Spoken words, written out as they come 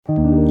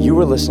You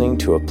were listening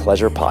to a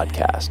Pleasure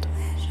podcast.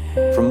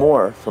 For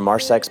more from our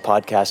Sex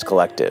Podcast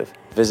Collective,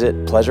 visit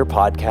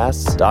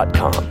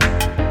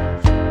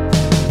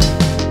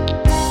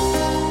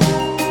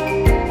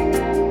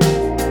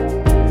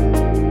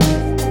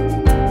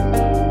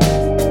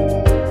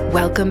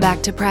Welcome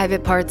back to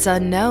Private Parts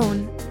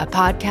Unknown, a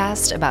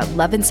podcast about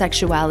love and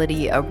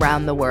sexuality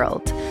around the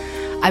world.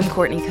 I'm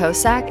Courtney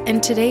Kosak,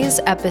 and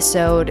today's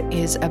episode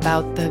is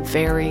about the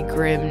very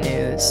grim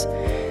news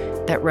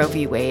that Roe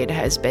v. Wade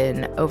has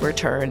been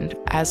overturned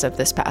as of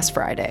this past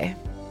Friday.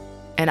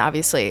 And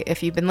obviously,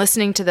 if you've been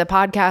listening to the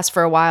podcast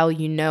for a while,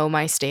 you know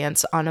my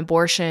stance on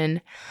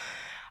abortion.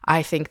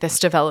 I think this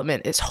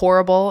development is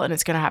horrible and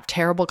it's going to have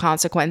terrible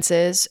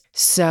consequences.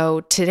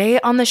 So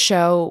today on the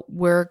show,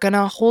 we're going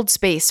to hold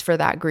space for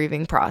that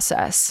grieving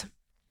process.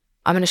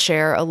 I'm going to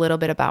share a little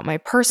bit about my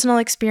personal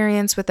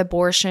experience with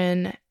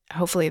abortion.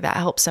 Hopefully that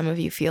helps some of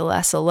you feel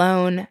less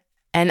alone.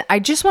 And I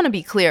just want to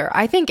be clear,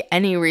 I think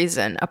any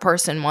reason a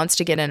person wants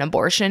to get an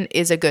abortion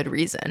is a good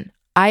reason.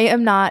 I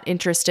am not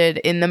interested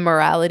in the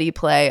morality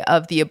play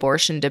of the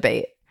abortion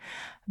debate.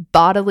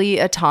 Bodily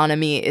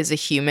autonomy is a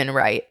human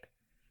right.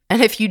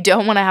 And if you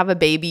don't want to have a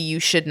baby, you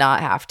should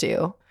not have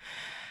to.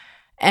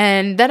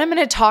 And then I'm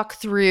going to talk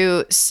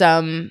through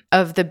some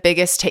of the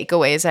biggest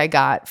takeaways I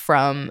got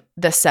from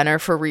the Center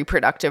for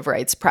Reproductive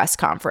Rights press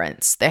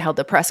conference. They held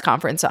a press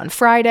conference on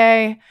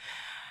Friday.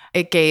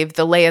 It gave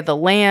the lay of the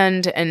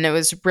land, and it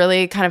was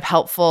really kind of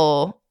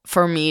helpful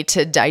for me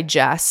to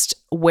digest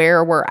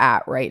where we're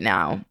at right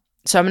now.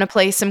 So I'm going to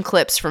play some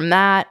clips from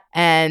that,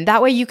 and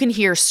that way you can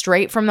hear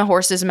straight from the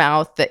horse's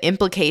mouth the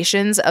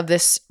implications of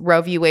this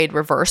Roe v. Wade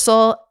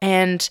reversal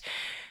and,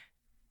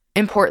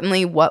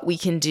 importantly, what we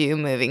can do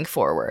moving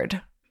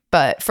forward.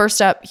 But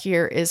first up,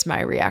 here is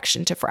my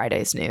reaction to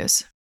Friday's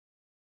news.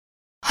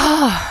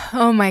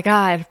 Oh my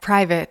God,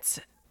 privates.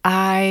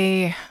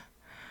 I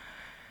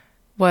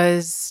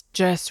was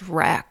just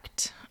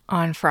wrecked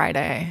on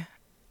Friday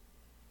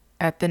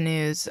at the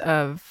news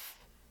of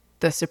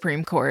the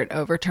Supreme Court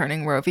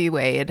overturning Roe v.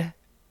 Wade.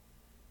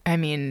 I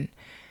mean,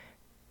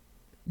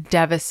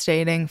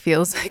 devastating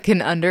feels like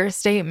an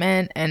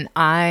understatement. And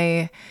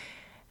I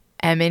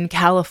am in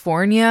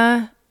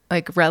California,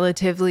 like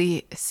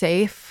relatively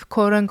safe,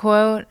 quote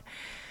unquote.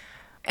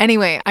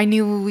 Anyway, I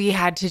knew we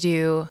had to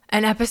do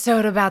an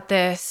episode about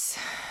this.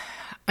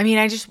 I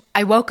mean,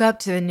 I woke up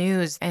to the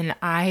news and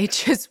I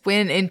just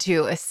went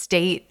into a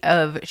state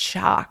of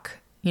shock.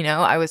 You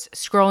know, I was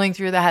scrolling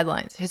through the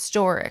headlines,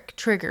 historic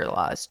trigger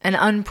laws, an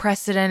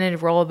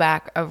unprecedented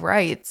rollback of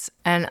rights.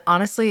 And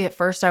honestly, at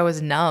first I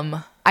was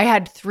numb. I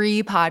had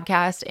 3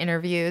 podcast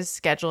interviews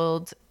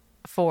scheduled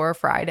for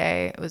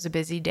Friday. It was a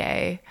busy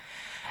day.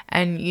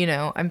 And, you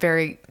know, I'm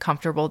very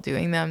comfortable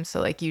doing them.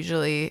 So like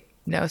usually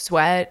no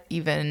sweat,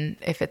 even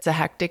if it's a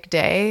hectic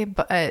day.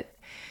 But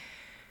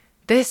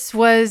this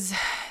was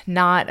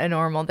not a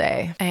normal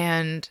day.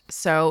 And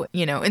so,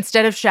 you know,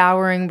 instead of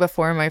showering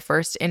before my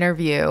first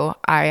interview,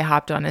 I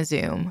hopped on a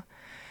Zoom.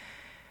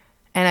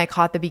 And I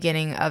caught the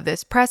beginning of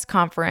this press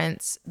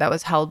conference that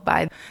was held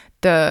by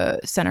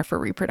the Center for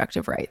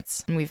Reproductive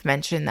Rights. And we've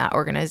mentioned that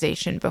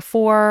organization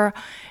before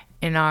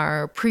in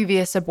our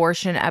previous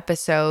abortion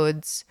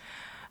episodes.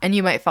 And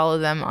you might follow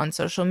them on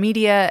social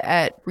media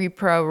at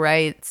Repro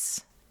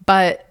Rights.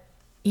 But,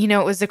 you know,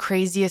 it was the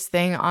craziest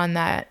thing on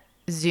that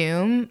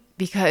Zoom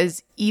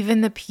because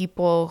even the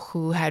people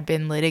who had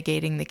been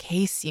litigating the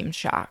case seemed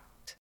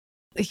shocked.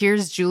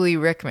 Here's Julie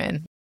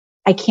Rickman.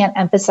 I can't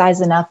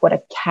emphasize enough what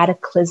a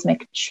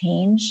cataclysmic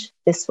change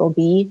this will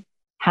be,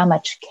 how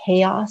much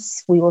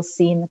chaos we will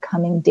see in the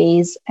coming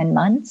days and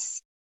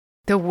months.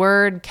 The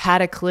word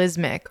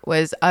cataclysmic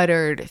was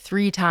uttered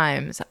 3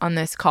 times on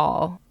this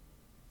call.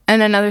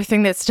 And another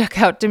thing that stuck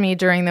out to me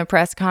during the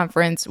press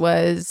conference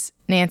was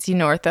Nancy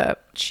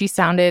Northup. She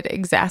sounded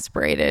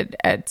exasperated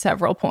at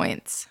several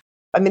points.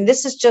 I mean,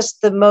 this is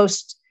just the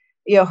most,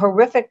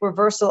 horrific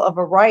reversal of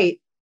a right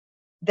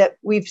that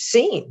we've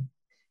seen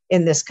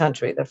in this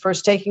country. The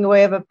first taking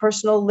away of a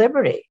personal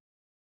liberty.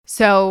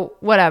 So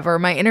whatever,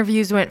 my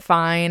interviews went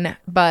fine,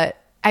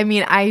 but I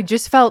mean, I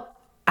just felt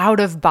out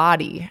of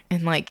body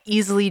and like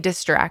easily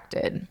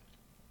distracted.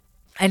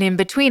 And in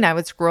between, I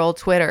would scroll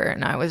Twitter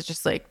and I was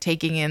just like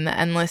taking in the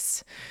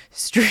endless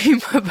stream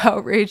of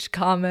outraged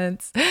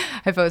comments.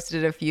 I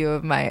posted a few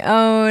of my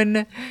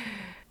own.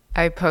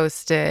 I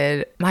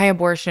posted, my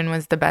abortion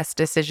was the best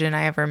decision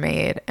I ever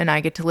made, and I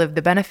get to live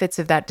the benefits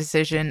of that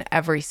decision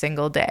every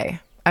single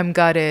day. I'm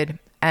gutted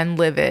and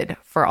livid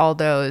for all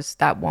those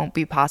that won't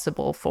be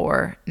possible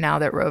for now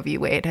that Roe v.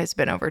 Wade has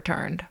been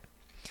overturned.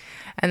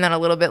 And then a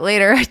little bit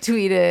later, I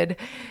tweeted,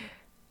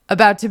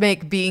 about to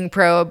make being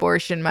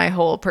pro-abortion my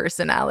whole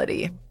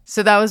personality.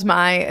 So that was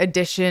my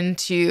addition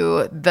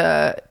to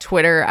the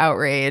Twitter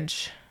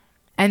outrage.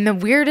 And the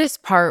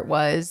weirdest part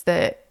was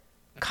that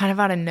kind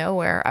of out of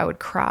nowhere, I would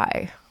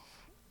cry.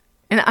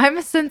 And I'm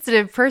a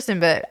sensitive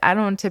person, but I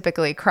don't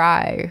typically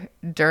cry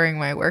during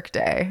my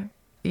workday.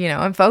 You know,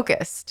 I'm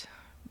focused.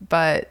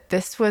 But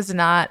this was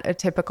not a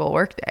typical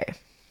workday.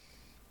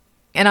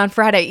 And on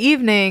Friday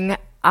evening,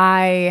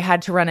 I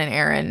had to run an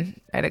errand.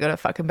 I had to go to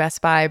fucking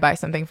Best Buy, buy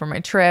something for my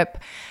trip.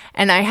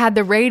 And I had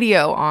the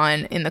radio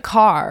on in the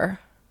car.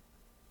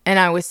 And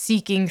I was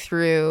seeking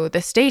through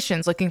the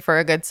stations looking for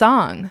a good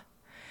song.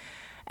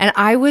 And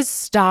I was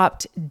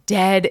stopped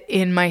dead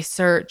in my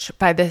search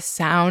by the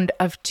sound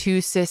of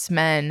two cis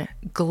men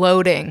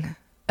gloating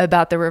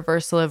about the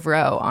reversal of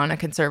Roe on a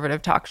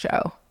conservative talk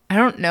show. I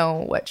don't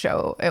know what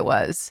show it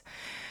was.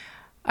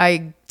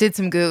 I did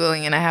some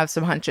Googling and I have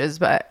some hunches,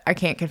 but I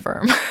can't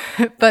confirm.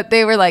 But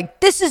they were like,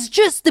 this is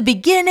just the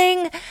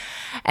beginning.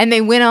 And they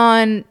went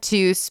on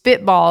to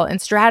spitball and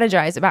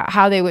strategize about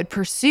how they would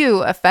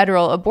pursue a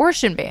federal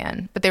abortion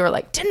ban. But they were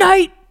like,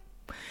 tonight,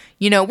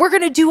 we're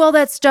going to do all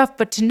that stuff,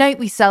 but tonight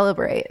we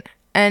celebrate.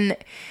 And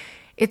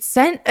it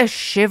sent a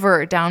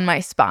shiver down my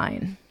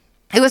spine.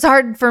 It was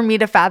hard for me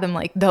to fathom,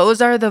 like,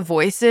 those are the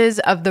voices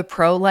of the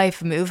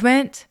pro-life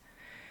movement.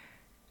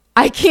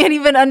 I can't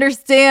even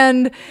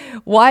understand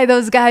why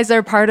those guys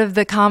are part of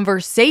the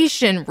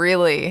conversation,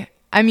 really.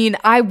 I mean,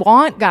 I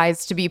want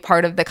guys to be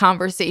part of the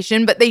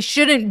conversation, but they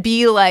shouldn't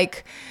be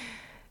like,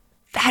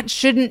 that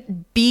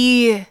shouldn't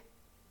be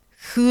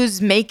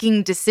who's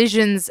making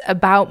decisions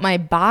about my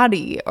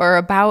body or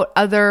about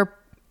other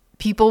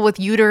people with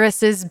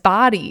uteruses'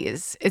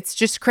 bodies. It's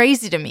just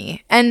crazy to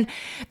me. And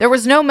there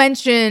was no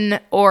mention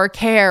or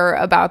care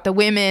about the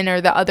women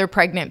or the other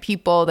pregnant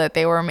people that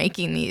they were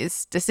making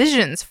these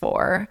decisions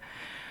for,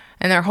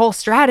 and their whole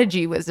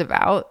strategy was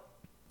about.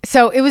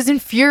 So it was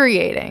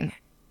infuriating.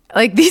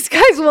 Like, these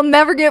guys will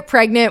never get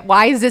pregnant.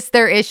 Why is this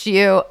their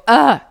issue?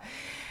 And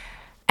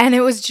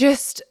it was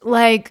just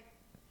like,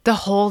 the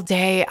whole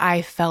day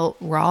I felt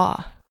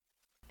raw.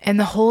 And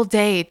the whole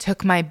day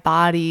took my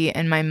body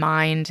and my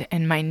mind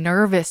and my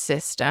nervous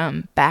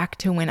system back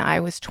to when I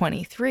was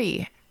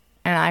 23.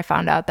 And I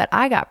found out that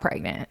I got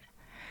pregnant.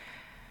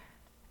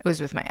 It was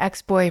with my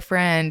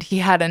ex-boyfriend. He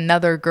had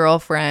another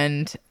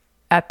girlfriend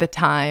at the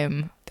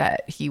time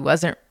that he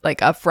wasn't like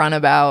upfront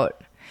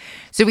about.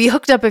 So we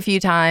hooked up a few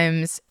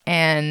times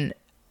and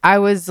I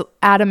was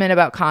adamant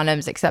about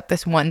condoms except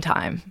this one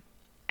time.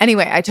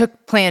 Anyway, I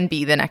took Plan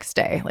B the next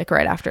day, like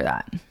right after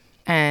that.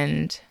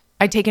 And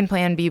I'd taken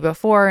Plan B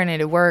before and it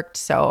had worked,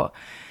 so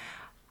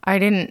I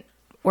didn't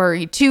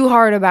worry too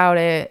hard about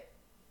it.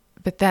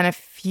 But then a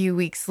few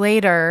weeks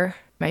later,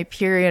 my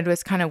period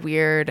was kind of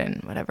weird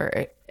and whatever.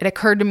 It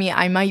occurred to me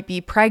I might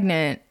be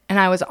pregnant, and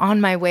I was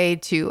on my way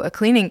to a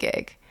cleaning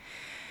gig.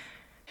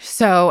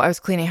 So I was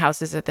cleaning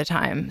houses at the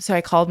time. So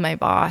I called my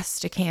boss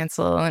to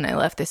cancel, and I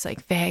left this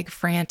like vague,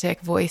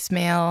 frantic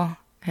voicemail.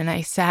 And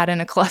I sat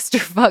in a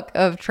clusterfuck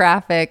of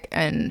traffic,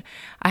 and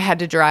I had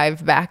to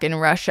drive back in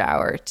rush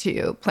hour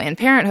to Planned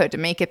Parenthood to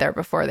make it there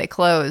before they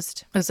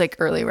closed. It was like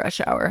early rush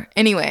hour.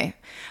 Anyway,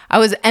 I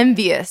was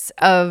envious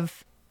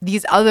of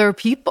these other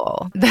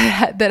people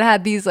that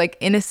had these like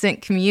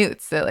innocent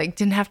commutes that like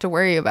didn't have to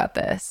worry about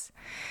this.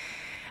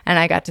 And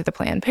I got to the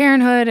Planned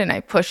Parenthood and I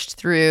pushed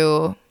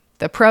through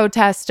the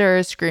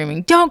protesters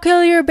screaming, "Don't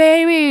kill your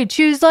baby,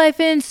 choose life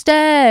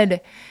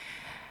instead."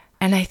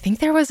 And I think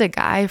there was a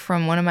guy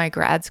from one of my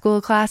grad school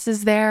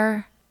classes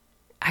there.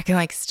 I can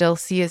like still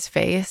see his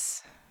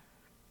face.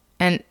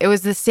 And it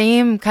was the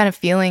same kind of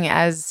feeling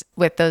as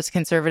with those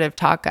conservative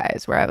talk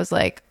guys where I was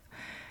like,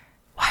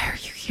 why are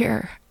you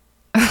here?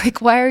 Like,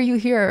 why are you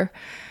here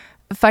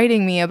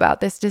fighting me about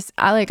this? Just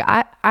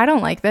I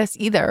don't like this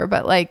either,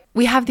 but like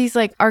we have these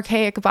like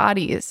archaic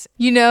bodies,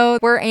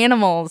 we're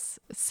animals.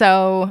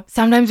 So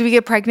sometimes we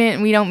get pregnant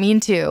and we don't mean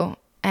to.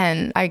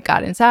 And I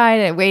got inside,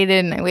 I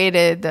waited and I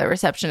waited. The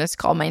receptionist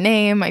called my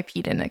name. I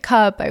peed in a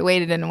cup. I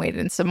waited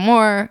and some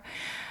more.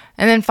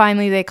 And then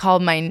finally they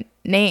called my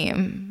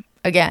name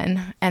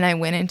again. And I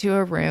went into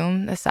a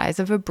room the size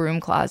of a broom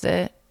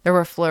closet. There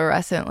were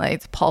fluorescent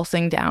lights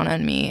pulsing down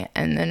on me.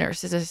 And the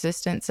nurse's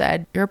assistant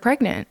said, "You're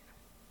pregnant."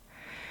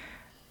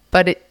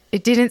 But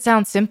it didn't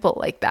sound simple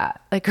like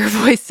that. Like her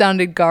voice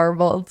sounded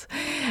garbled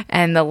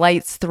and the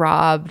lights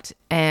throbbed.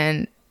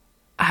 And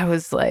I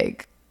was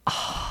like,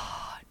 oh.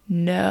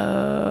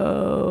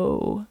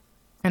 No.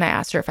 And I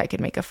asked her if I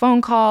could make a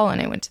phone call,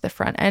 and I went to the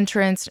front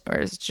entrance, or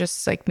it was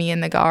just like me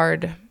and the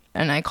guard.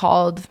 And I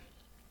called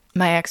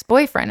my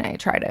ex-boyfriend. I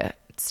tried to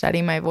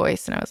steady my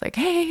voice, and I was like,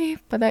 "Hey,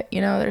 but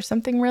there's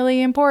something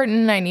really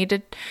important I need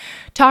to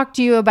talk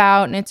to you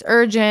about, and it's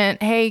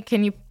urgent. Hey,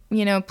 can you,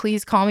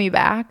 please call me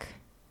back?"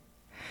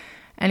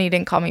 And he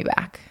didn't call me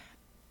back.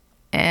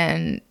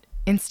 And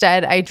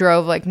instead, I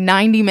drove like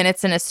 90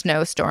 minutes in a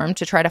snowstorm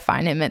to try to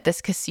find him at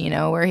this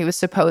casino where he was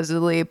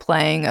supposedly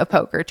playing a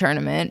poker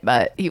tournament,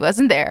 but he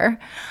wasn't there.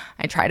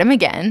 I tried him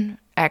again.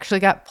 I actually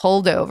got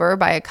pulled over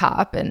by a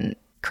cop and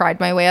cried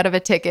my way out of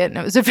a ticket, and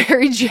it was a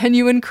very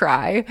genuine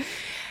cry.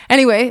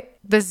 Anyway,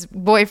 this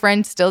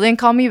boyfriend still didn't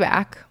call me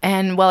back.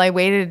 And while I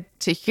waited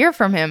to hear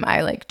from him,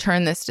 I like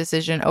turned this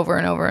decision over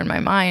and over in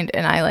my mind,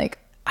 and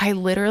I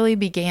literally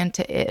began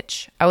to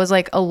itch. I was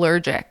like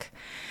allergic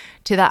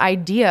to the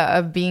idea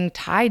of being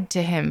tied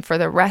to him for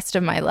the rest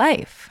of my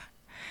life.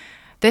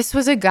 This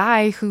was a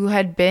guy who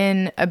had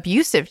been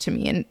abusive to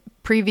me and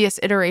previous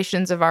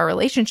iterations of our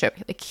relationship.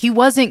 Like, he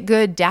wasn't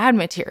good dad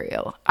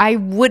material. I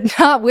would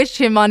not wish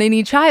him on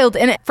any child.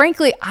 And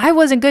frankly, I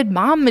wasn't good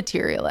mom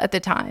material at the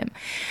time.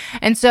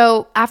 And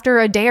so after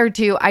a day or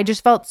two, I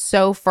just felt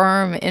so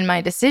firm in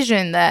my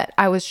decision that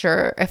I was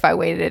sure if I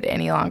waited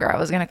any longer, I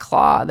was going to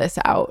claw this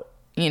out.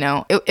 You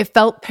know, it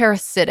felt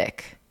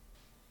parasitic.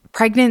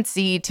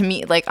 Pregnancy to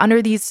me, like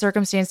under these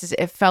circumstances,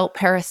 it felt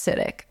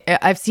parasitic.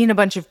 I've seen a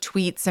bunch of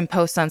tweets and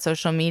posts on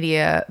social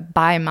media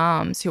by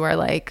moms who are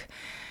like,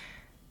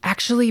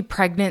 actually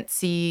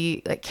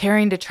pregnancy, like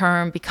carrying to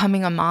term,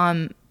 becoming a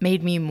mom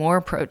made me more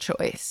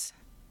pro-choice.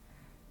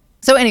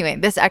 So anyway,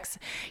 this ex,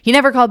 he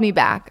never called me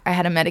back. I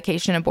had a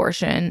medication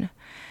abortion,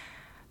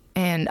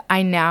 and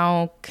I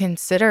now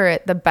consider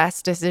it the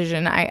best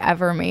decision I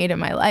ever made in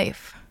my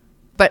life.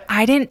 But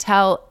I didn't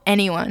tell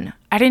anyone.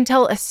 I didn't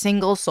tell a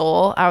single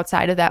soul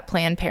outside of that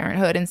Planned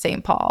Parenthood in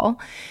St. Paul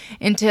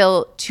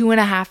until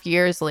 2.5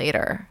 years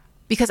later,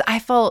 because I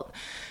felt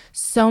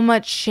so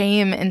much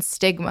shame and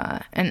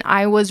stigma. And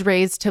I was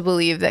raised to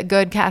believe that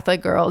good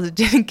Catholic girls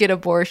didn't get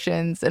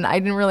abortions. And I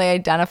didn't really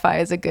identify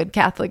as a good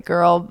Catholic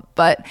girl,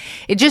 but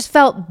it just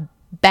felt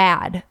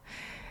bad.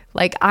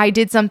 Like I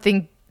did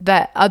something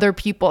that other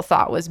people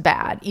thought was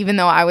bad, even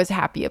though I was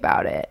happy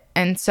about it.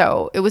 And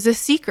so it was a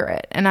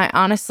secret. And I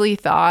honestly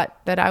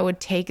thought that I would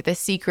take the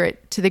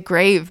secret to the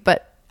grave,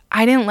 but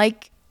I didn't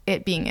like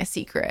it being a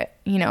secret.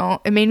 You know,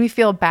 it made me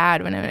feel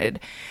bad when it would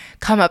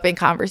come up in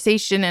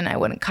conversation and I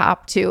wouldn't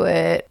cop to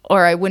it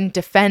or I wouldn't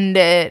defend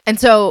it. And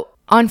so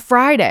on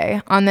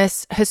Friday, on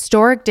this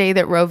historic day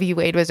that Roe v.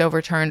 Wade was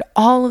overturned,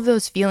 all of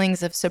those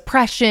feelings of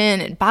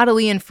suppression and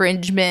bodily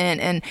infringement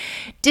and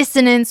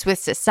dissonance with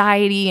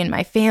society and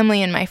my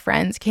family and my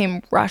friends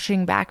came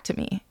rushing back to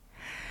me.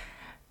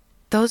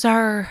 Those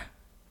are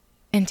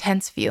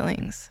intense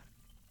feelings.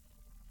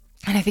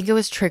 And I think it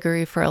was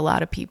triggery for a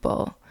lot of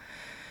people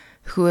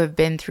who have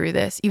been through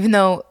this, even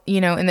though, you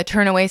know, in the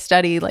Turnaway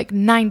study, like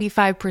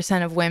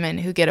 95% of women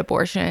who get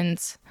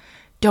abortions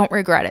don't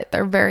regret it.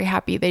 They're very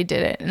happy they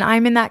did it. And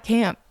I'm in that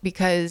camp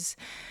because,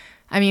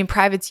 I mean,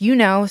 privates, you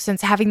know,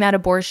 since having that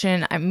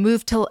abortion, I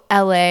moved to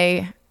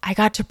LA. I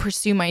got to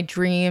pursue my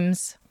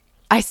dreams.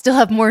 I still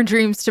have more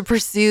dreams to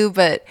pursue,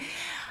 but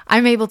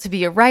I'm able to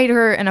be a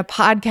writer and a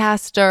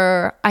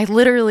podcaster. I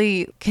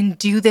literally can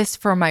do this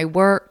for my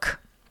work.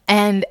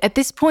 And at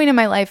this point in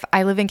my life,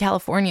 I live in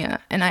California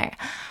and I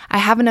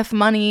have enough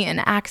money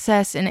and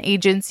access and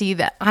agency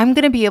that I'm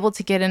going to be able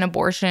to get an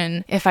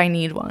abortion if I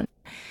need one.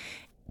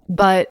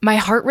 But my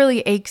heart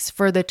really aches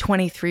for the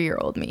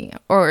 23-year-old me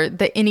or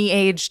the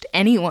any-aged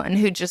anyone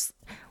who just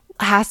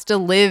has to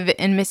live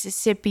in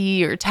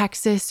Mississippi or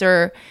Texas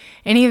or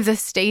any of the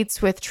states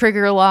with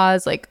trigger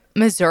laws like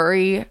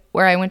Missouri,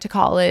 where I went to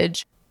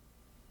college.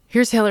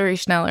 Here's Hillary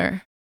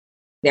Schneller.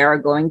 There are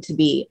going to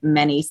be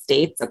many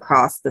states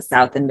across the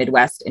South and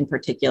Midwest in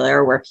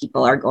particular where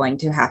people are going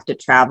to have to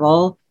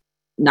travel,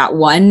 not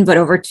one, but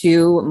over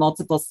two,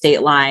 multiple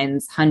state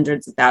lines,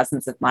 hundreds of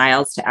thousands of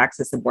miles to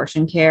access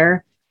abortion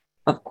care.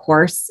 Of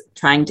course,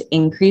 trying to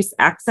increase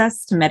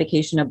access to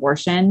medication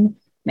abortion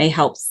may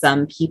help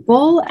some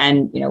people.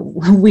 And, you know,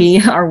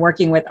 we are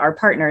working with our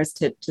partners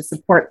to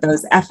support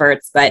those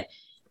efforts, but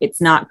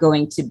it's not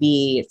going to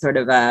be sort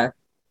of a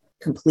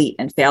complete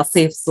and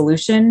fail-safe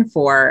solution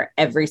for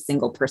every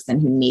single person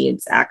who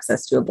needs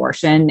access to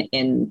abortion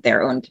in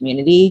their own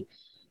community.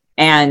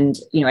 And,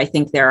 you know, I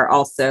think there are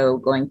also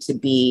going to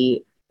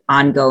be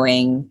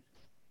ongoing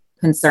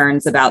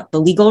concerns about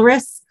the legal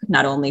risk,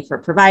 not only for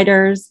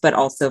providers, but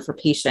also for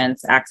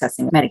patients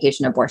accessing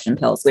medication abortion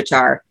pills, which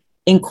are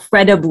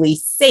incredibly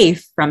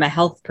safe from a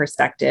health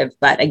perspective.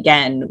 But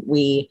again,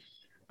 we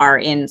are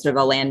in sort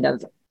of a land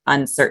of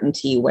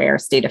uncertainty where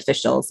state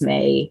officials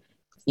may,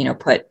 you know,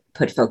 put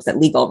folks at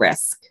legal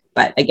risk.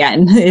 But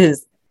again, it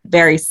is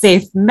very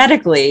safe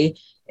medically.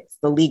 It's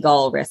the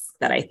legal risk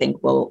that I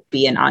think will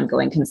be an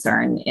ongoing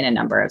concern in a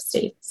number of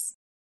states.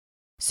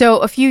 So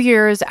a few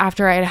years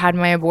after I had had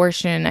my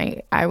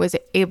abortion, I was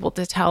able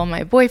to tell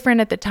my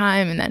boyfriend at the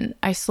time, and then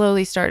I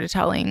slowly started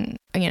telling,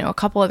 you know, a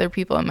couple other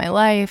people in my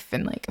life.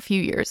 And like a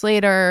few years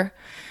later,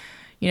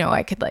 you know,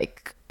 I could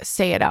like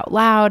say it out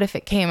loud if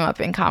it came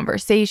up in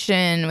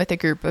conversation with a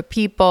group of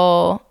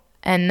people.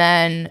 And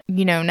then,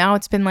 you know, now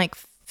it's been like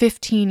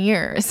 15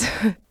 years.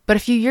 But a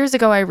few years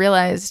ago, I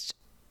realized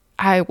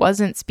I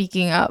wasn't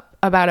speaking up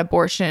about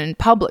abortion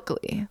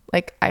publicly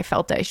like I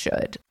felt I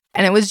should.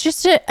 And it was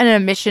just an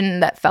admission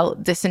that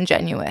felt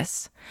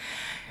disingenuous.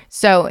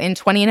 So in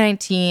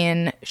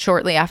 2019,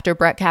 shortly after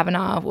Brett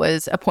Kavanaugh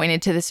was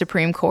appointed to the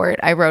Supreme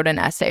Court, I wrote an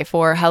essay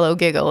for Hello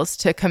Giggles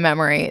to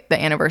commemorate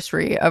the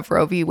anniversary of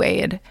Roe v.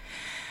 Wade.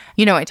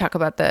 You know, I talk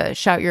about the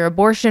Shout Your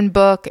Abortion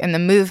book and the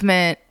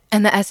movement,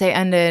 and the essay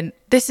ended,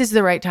 "This is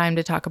the right time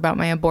to talk about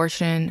my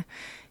abortion.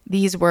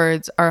 These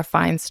words are a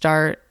fine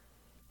start.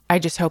 I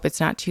just hope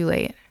it's not too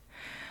late."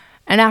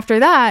 And after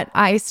that,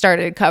 I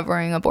started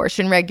covering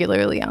abortion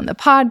regularly on the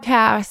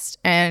podcast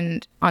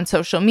and on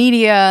social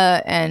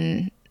media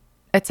and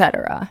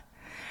etc.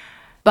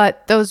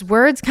 But those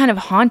words kind of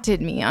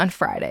haunted me on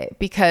Friday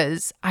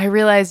because I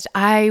realized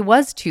I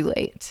was too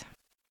late.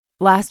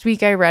 Last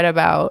week, I read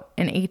about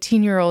an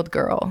 18-year-old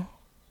girl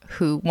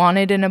who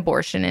wanted an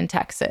abortion in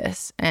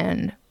Texas.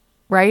 And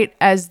right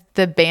as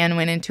the ban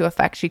went into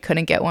effect, she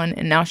couldn't get one.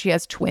 And now she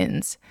has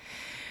twins.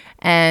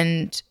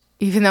 And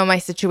even though my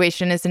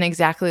situation isn't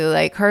exactly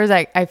like hers,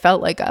 I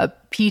felt like a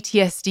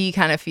PTSD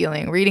kind of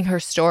feeling reading her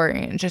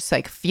story and just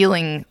like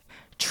feeling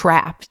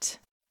trapped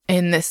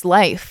in this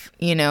life,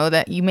 you know,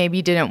 that you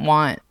maybe didn't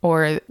want,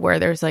 or where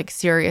there's like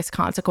serious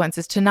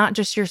consequences to not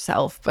just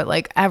yourself, but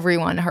like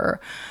everyone, her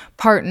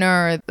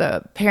partner,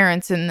 the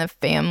parents in the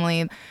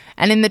family.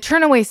 And in the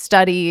Turnaway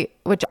study,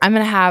 which I'm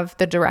going to have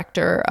the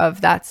director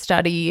of that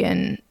study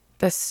and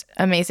this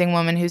amazing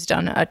woman who's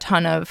done a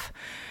ton of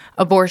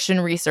abortion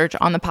research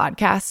on the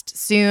podcast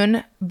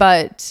soon,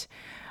 but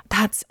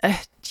that's a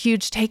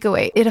huge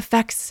takeaway. It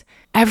affects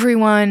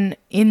everyone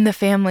in the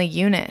family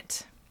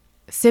unit,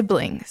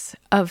 siblings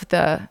of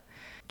the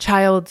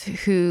child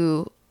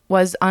who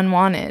was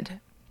unwanted.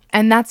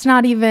 And that's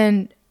not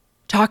even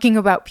talking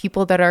about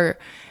people that are,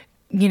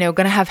 you know,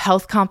 going to have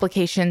health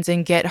complications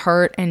and get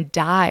hurt and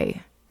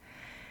die.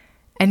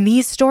 And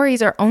these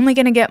stories are only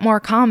going to get more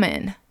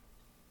common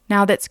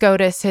now that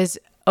SCOTUS has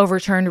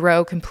overturned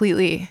Roe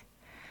completely.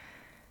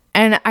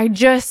 And I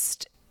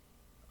just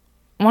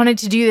wanted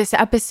to do this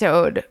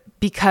episode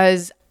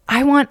because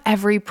I want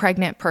every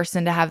pregnant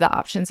person to have the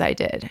options I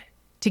did,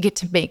 to get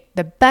to make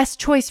the best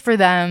choice for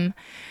them,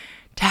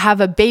 to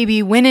have a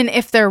baby when and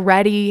if they're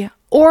ready,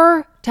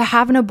 or to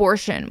have an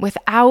abortion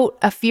without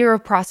a fear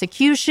of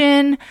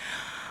prosecution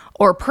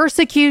or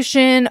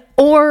persecution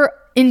or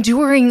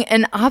enduring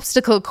an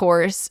obstacle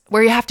course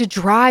where you have to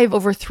drive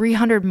over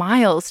 300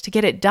 miles to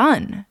get it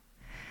done.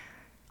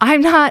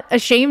 I'm not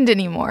ashamed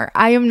anymore.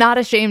 I am not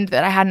ashamed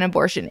that I had an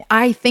abortion.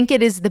 I think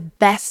it is the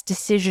best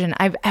decision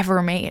I've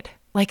ever made,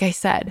 like I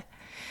said.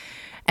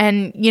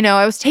 And, you know,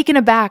 I was taken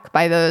aback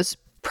by those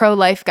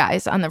pro-life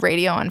guys on the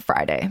radio on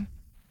Friday,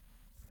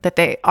 that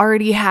they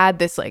already had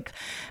this like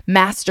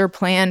master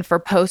plan for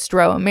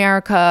post-Roe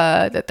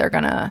America, that they're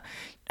going to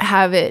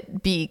have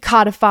it be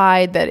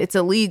codified, that it's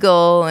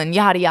illegal and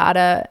yada,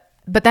 yada.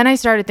 But then I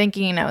started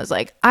thinking, and I was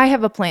like, I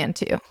have a plan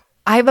too.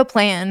 I have a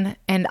plan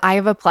and I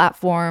have a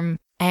platform.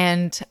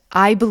 And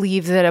I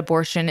believe that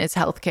abortion is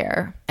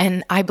healthcare.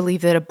 And I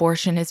believe that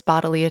abortion is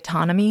bodily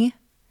autonomy.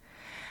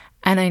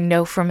 And I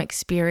know from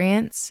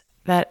experience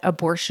that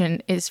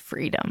abortion is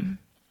freedom.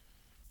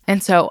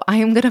 And so I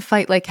am going to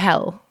fight like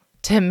hell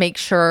to make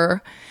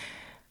sure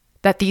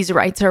that these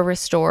rights are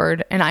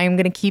restored. And I am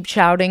going to keep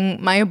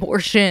shouting my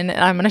abortion,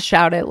 and I'm going to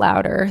shout it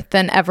louder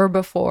than ever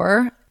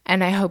before.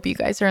 And I hope you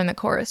guys are in the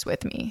chorus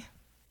with me.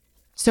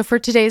 So for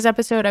today's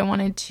episode, I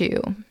wanted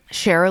to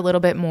share a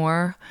little bit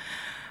more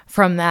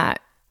from that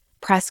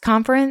press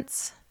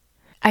conference.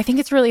 I think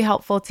it's really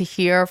helpful to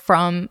hear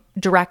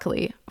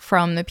directly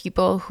from the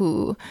people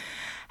who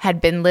had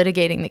been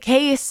litigating the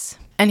case,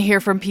 and hear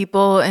from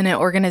people in an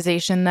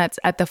organization that's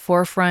at the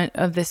forefront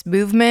of this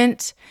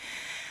movement,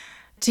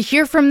 to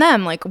hear from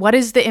them, like, what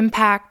is the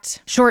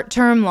impact,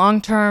 short-term,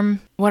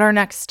 long-term, what are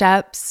next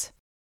steps?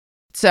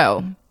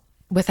 So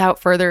without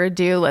further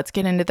ado, let's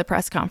get into the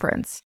press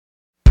conference.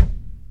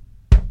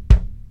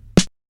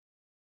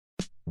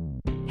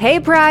 Hey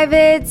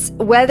privates!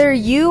 Whether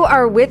you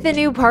are with a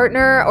new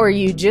partner or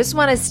you just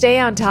want to stay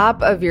on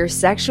top of your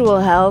sexual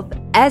health,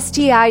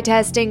 STI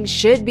testing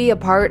should be a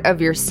part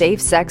of your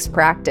safe sex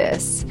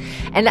practice.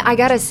 And I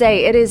gotta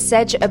say, it is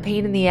such a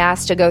pain in the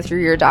ass to go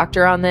through your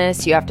doctor on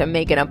this. You have to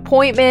make an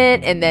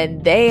appointment and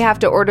then they have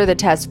to order the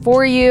test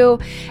for you.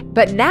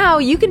 But now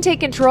you can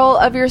take control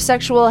of your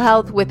sexual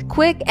health with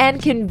quick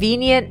and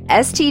convenient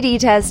STD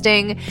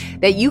testing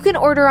that you can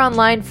order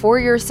online for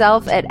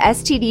yourself at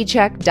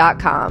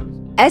stdcheck.com.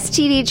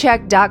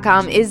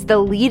 STDcheck.com is the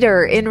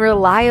leader in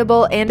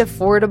reliable and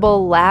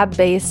affordable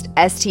lab-based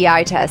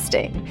STI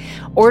testing.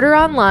 Order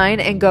online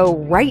and go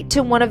right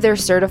to one of their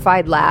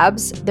certified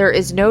labs. There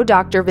is no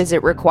doctor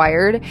visit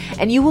required,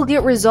 and you will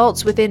get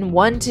results within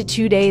 1 to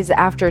 2 days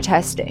after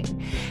testing.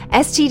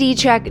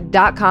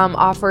 STDcheck.com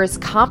offers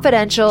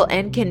confidential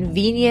and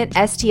convenient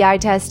STI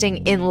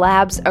testing in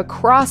labs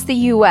across the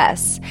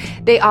U.S.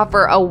 They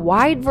offer a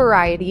wide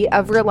variety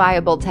of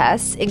reliable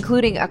tests,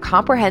 including a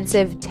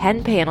comprehensive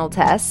 10-panel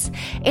test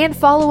and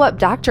follow-up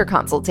doctor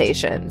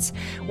consultations.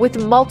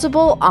 With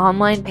multiple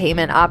online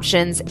payment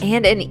options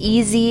and an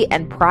easy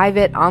and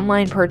private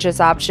online purchase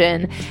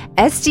option,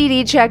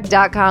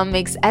 STDcheck.com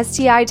makes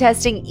STI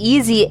testing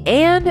easy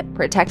and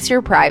protects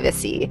your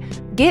privacy.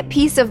 Get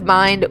peace of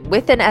mind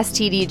with an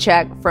STD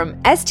check from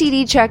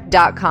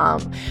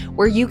STDcheck.com,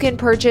 where you can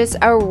purchase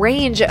a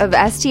range of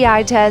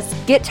STI tests,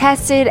 get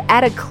tested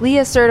at a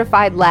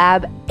CLIA-certified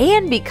lab,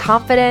 and be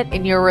confident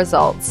in your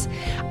results.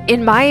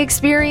 In my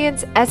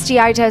experience,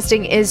 STI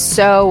testing is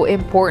so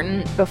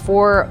important.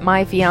 Before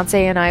my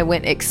fiance and I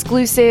went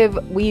exclusive,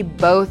 we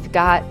both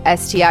got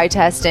STI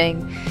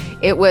testing.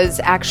 It was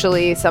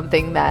actually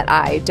something that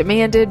I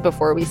demanded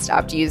before we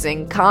stopped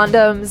using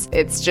condoms.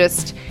 It's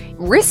just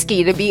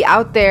risky to be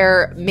out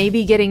there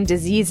maybe getting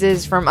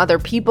diseases from other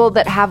people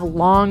that have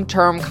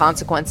long-term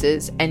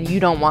consequences, and you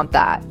don't want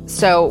that.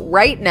 So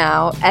right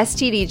now,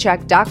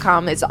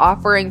 stdcheck.com is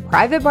offering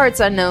Private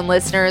Parts Unknown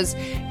listeners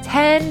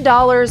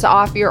 $10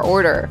 off your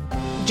order.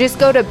 Just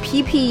go to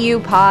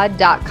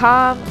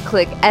ppupod.com,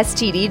 click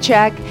STD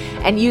check,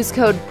 and use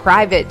code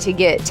PRIVATE to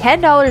get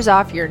 $10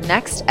 off your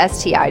next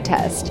STI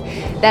test.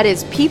 That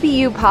is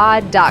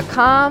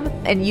ppupod.com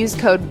and use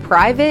code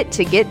PRIVATE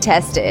to get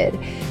tested.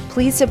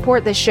 Please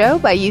support the show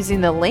by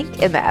using the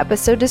link in the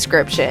episode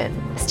description.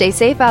 Stay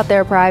safe out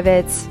there,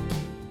 privates.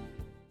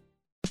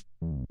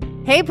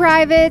 Hey,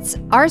 privates!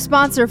 Our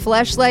sponsor,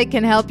 Fleshlight,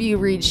 can help you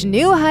reach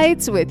new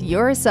heights with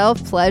your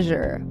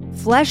self-pleasure.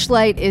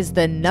 Fleshlight is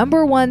the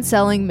 #1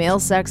 selling male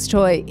sex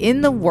toy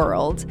in the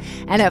world.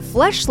 And at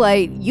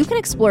Fleshlight, you can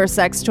explore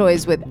sex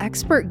toys with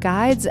expert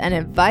guides and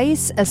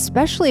advice,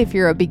 especially if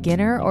you're a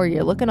beginner or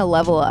you're looking to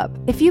level up.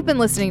 If you've been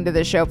listening to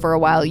the show for a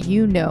while,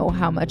 you know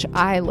how much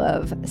I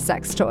love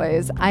sex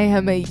toys. I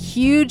am a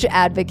huge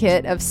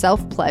advocate of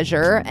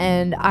self-pleasure,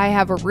 and I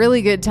have a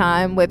really good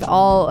time with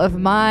all of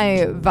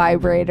my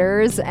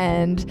vibrators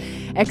and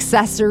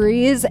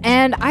accessories,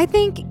 and I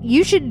think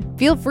you should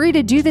feel free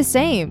to do the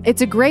same.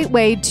 It's a great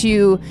way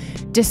to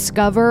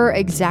discover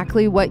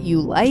exactly what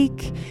you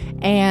like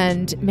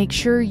and make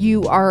sure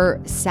you are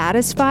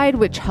satisfied,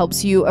 which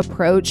helps you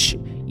approach,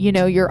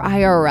 your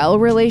IRL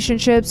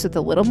relationships with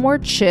a little more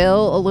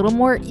chill, a little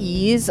more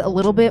ease, a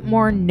little bit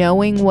more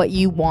knowing what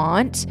you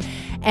want.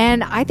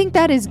 And I think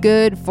that is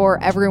good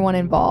for everyone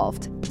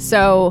involved.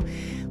 So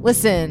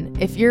listen,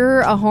 if you're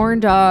a horn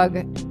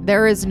dog,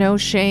 there is no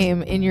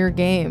shame in your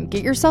game.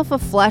 Get yourself a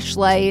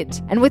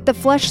Fleshlight. And with the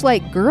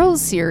Fleshlight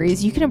Girls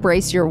series, you can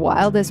embrace your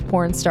wildest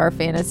porn star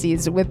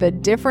fantasies with a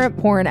different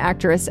porn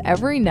actress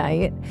every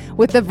night.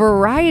 With a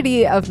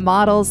variety of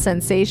models,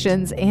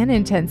 sensations, and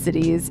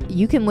intensities,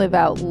 you can live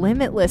out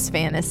limitless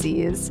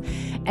fantasies.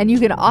 And you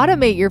can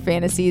automate your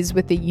fantasies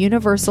with the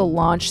universal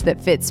launch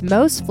that fits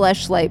most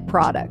Fleshlight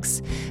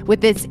products.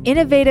 With its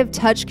innovative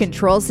touch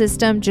control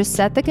system, just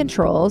set the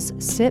controls,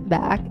 sit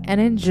back,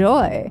 and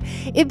enjoy.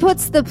 It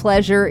puts the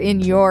pleasure in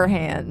your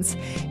hands.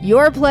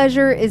 Your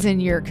pleasure is in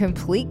your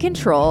complete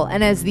control,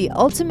 and as the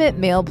ultimate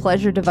male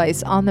pleasure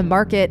device on the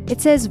market,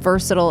 it's as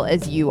versatile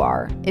as you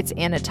are. It's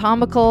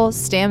anatomical,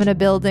 stamina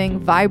building,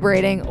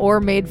 vibrating, or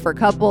made for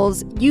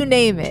couples, you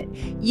name it.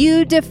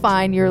 You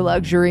define your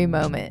luxury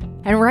moment.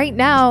 And right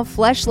now,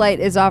 Fleshlight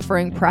is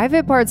offering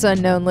Private Parts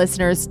Unknown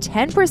listeners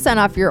 10%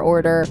 off your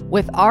order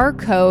with our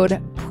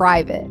code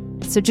PRIVATE.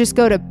 So just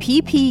go to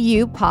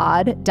ppupod.com,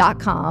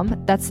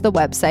 that's the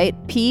website,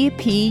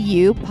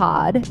 ppupod.com,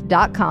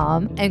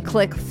 and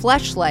click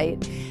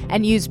Fleshlight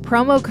and use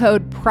promo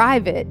code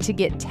PRIVATE to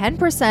get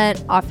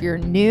 10% off your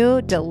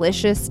new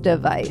delicious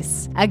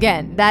device.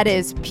 Again, that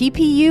is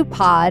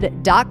ppupod.com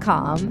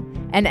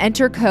and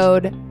enter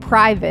code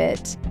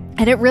PRIVATE.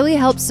 And it really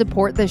helps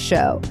support the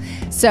show.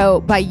 So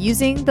by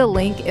using the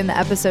link in the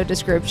episode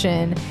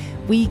description,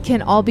 we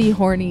can all be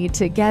horny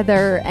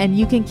together and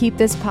you can keep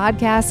this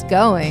podcast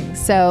going.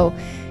 So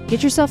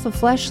get yourself a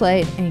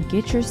Fleshlight and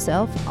get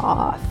yourself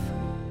off.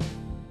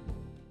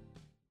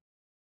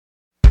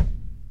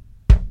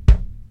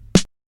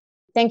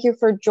 Thank you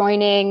for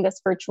joining this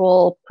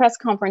virtual press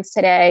conference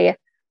today.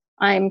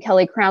 I'm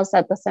Kelly Krause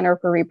at the Center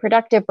for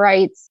Reproductive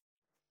Rights,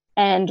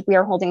 and we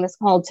are holding this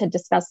call to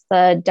discuss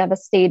the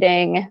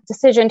devastating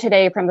decision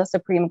today from the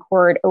Supreme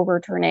Court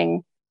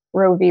overturning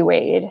Roe v.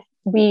 Wade.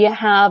 We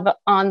have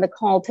on the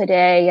call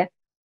today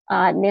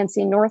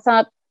Nancy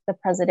Northup, the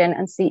president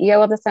and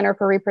CEO of the Center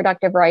for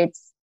Reproductive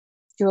Rights,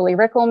 Julie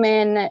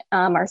Rickelman,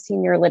 our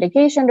senior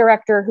litigation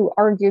director, who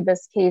argued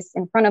this case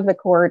in front of the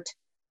court.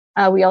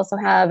 We also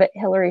have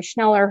Hillary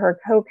Schneller, her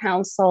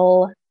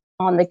co-counsel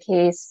on the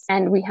case,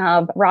 and we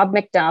have Rob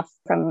McDuff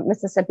from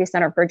Mississippi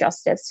Center for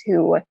Justice,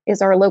 who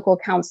is our local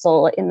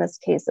counsel in this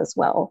case as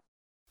well.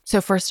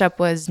 So first up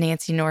was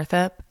Nancy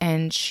Northup,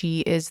 and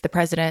she is the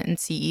president and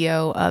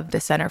CEO of the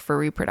Center for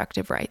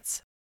Reproductive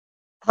Rights.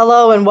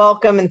 Hello and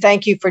welcome, and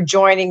thank you for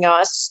joining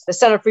us. The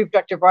Center for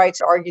Reproductive Rights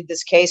argued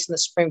this case in the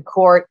Supreme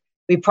Court.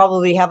 We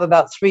probably have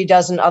about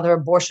 36 other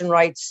abortion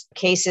rights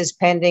cases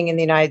pending in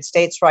the United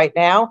States right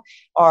now.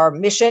 Our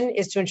mission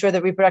is to ensure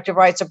that reproductive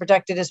rights are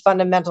protected as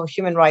fundamental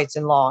human rights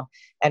in law.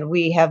 And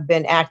we have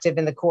been active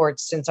in the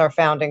courts since our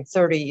founding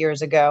 30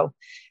 years ago.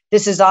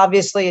 This is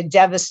obviously a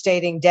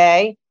devastating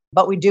day,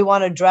 but we do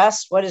want to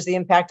address what is the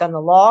impact on the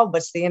law,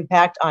 what's the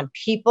impact on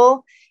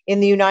people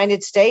in the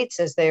United States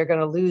as they are going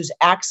to lose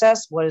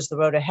access, what does the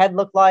road ahead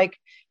look like,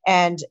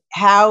 and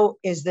how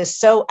is this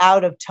so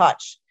out of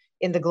touch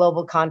in the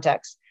global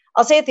context.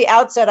 I'll say at the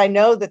outset, I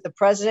know that the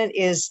president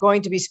is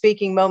going to be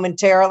speaking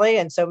momentarily,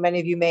 and so many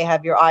of you may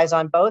have your eyes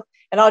on both.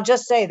 And I'll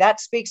just say that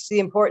speaks to the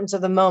importance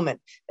of the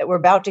moment that we're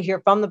about to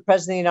hear from the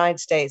president of the United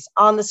States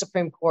on the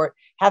Supreme Court,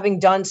 having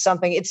done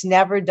something it's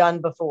never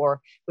done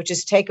before, which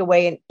is take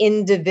away an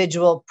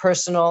individual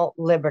personal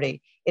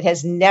liberty. It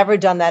has never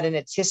done that in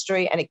its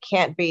history, and it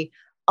can't be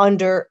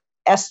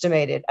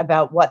underestimated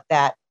about what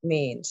that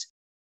means.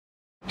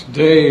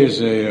 Today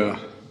is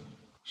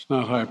it's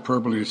not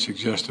hyperbole to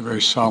suggest a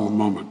very solemn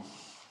moment.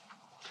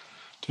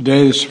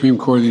 Today, the Supreme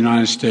Court of the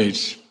United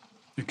States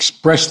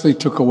expressly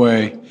took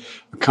away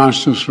a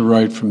constitutional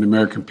right from the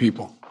American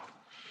people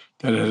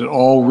that it had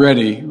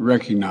already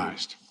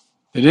recognized.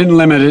 They didn't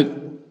limit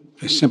it,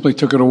 they simply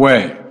took it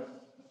away.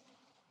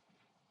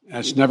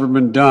 That's never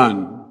been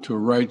done to a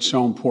right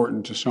so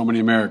important to so many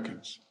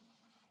Americans.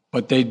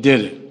 But they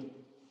did it.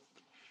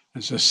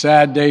 It's a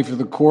sad day for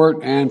the court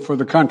and for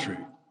the country.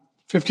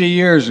 50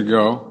 years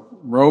ago,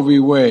 Roe v.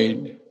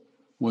 Wade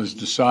was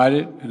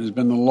decided and has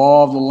been the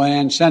law of the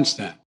land since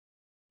then.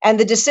 And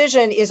the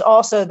decision is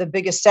also the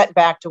biggest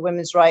setback to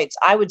women's rights,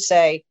 I would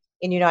say,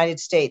 in United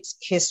States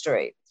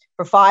history.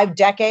 For 5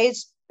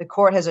 decades, the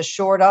court has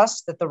assured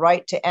us that the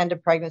right to end a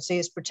pregnancy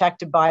is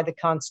protected by the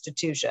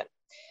Constitution.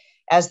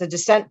 As the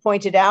dissent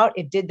pointed out,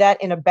 it did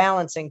that in a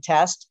balancing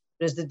test.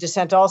 But as the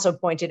dissent also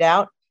pointed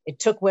out, it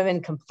took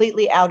women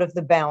completely out of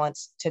the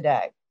balance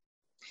today.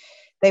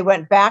 They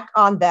went back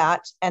on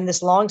that and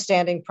this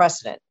longstanding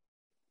precedent.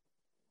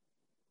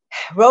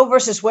 Roe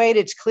versus Wade,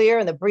 it's clear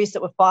in the briefs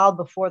that were filed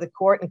before the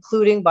court,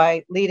 including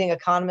by leading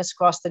economists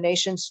across the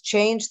nations,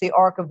 changed the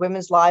arc of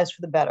women's lives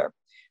for the better,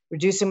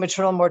 reducing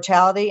maternal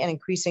mortality and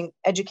increasing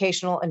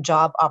educational and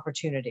job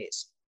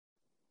opportunities.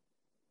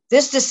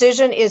 This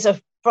decision is a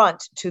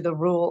affront to the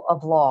rule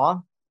of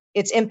law.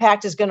 Its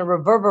impact is going to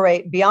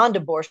reverberate beyond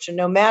abortion,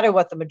 no matter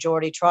what the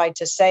majority tried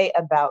to say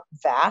about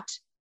that,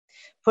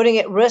 putting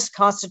at risk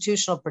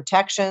constitutional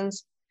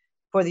protections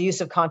for the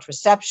use of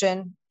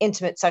contraception,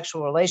 intimate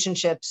sexual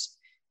relationships,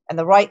 and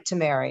the right to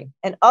marry,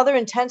 and other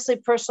intensely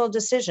personal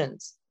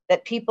decisions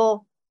that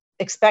people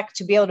expect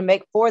to be able to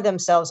make for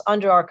themselves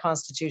under our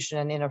Constitution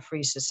and in a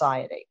free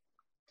society.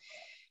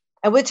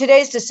 And with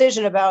today's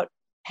decision, about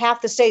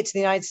half the states in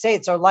the United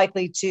States are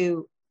likely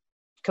to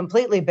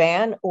completely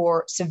ban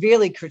or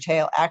severely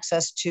curtail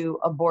access to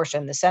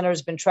abortion. The center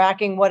has been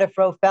tracking what if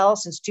Roe fell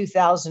since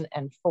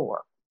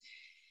 2004.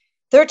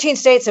 13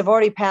 states have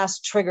already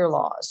passed trigger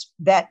laws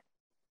that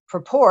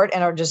purport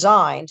and are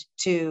designed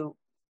to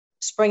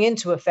spring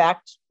into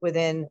effect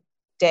within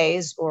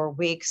days or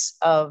weeks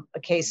of a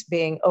case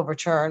being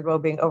overturned, Roe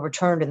being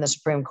overturned in the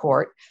Supreme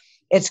Court.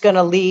 It's going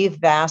to leave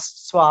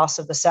vast swaths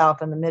of the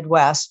South and the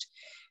Midwest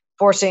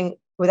forcing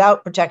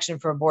without protection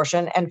for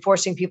abortion and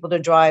forcing people to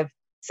drive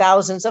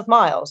thousands of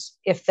miles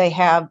if they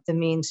have the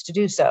means to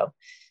do so.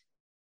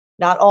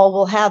 Not all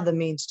will have the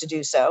means to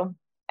do so,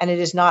 and it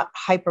is not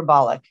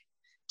hyperbolic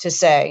to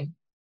say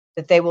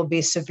that they will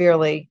be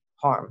severely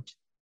harmed.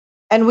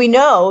 And we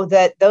know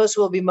that those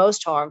who will be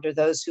most harmed are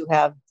those who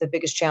have the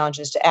biggest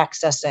challenges to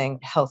accessing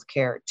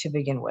healthcare to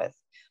begin with.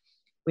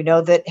 We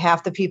know that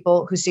half the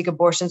people who seek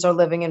abortions are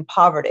living in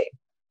poverty,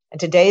 and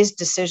today's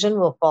decision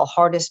will fall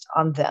hardest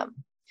on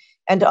them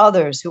and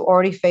others who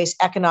already face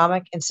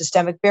economic and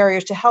systemic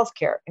barriers to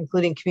healthcare,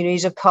 including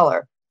communities of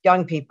color,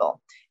 young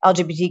people,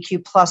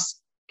 LGBTQ plus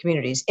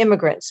communities,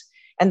 immigrants,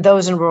 and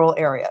those in rural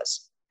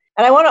areas.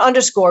 And I want to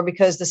underscore,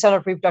 because the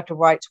Center for Reproductive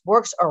Rights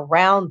works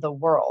around the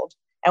world,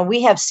 and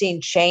we have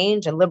seen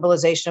change and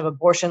liberalization of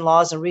abortion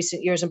laws in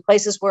recent years in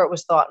places where it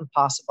was thought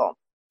impossible.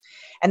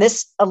 And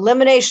this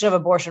elimination of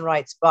abortion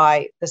rights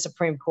by the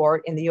Supreme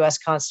Court in the US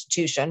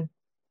Constitution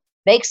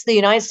makes the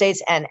United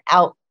States an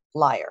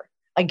outlier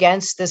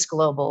against this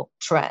global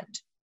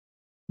trend.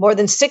 More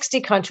than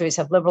 60 countries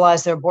have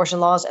liberalized their abortion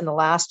laws in the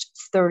last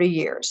 30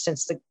 years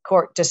since the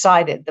court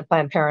decided the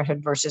Planned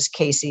Parenthood versus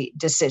Casey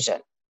decision.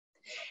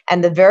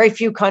 And the very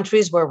few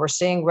countries where we're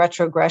seeing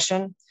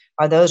retrogression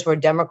are those where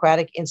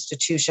democratic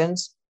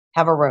institutions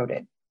have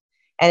eroded.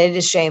 And it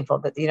is shameful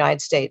that the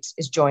United States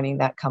is joining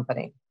that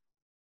company.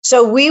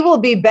 So we will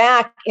be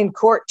back in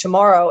court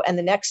tomorrow and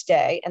the next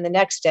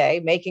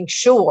day, making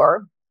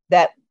sure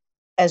that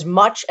as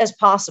much as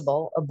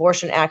possible,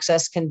 abortion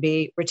access can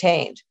be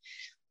retained.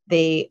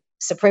 The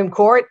Supreme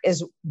Court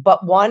is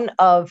but one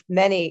of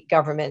many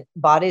government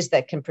bodies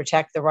that can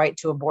protect the right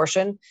to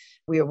abortion.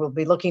 We will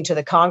be looking to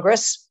the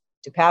Congress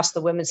to pass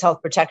the Women's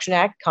Health Protection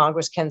Act.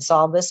 Congress can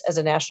solve this as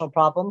a national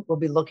problem. We'll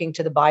be looking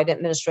to the Biden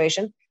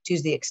administration to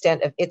use the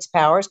extent of its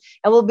powers.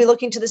 And we'll be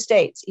looking to the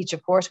states, each,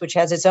 of course, which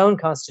has its own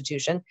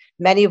constitution,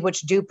 many of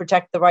which do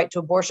protect the right to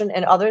abortion,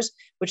 and others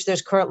which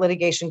there's current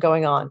litigation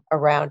going on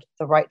around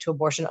the right to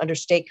abortion under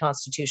state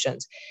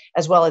constitutions,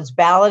 as well as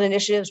ballot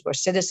initiatives where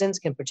citizens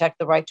can protect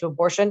the right to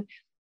abortion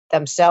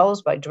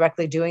themselves by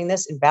directly doing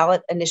this in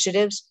ballot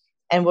initiatives.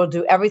 And we'll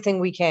do everything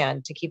we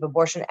can to keep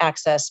abortion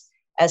access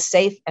as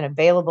safe and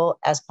available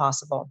as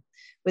possible.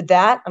 With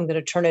that, I'm going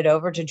to turn it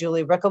over to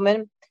Julie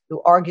Rickleman,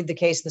 who argued the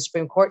case in the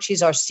Supreme Court.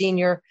 She's our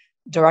Senior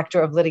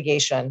Director of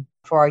Litigation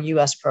for our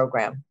U.S.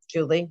 program.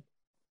 Julie.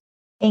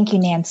 Thank you,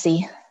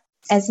 Nancy.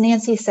 As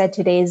Nancy said,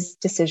 today's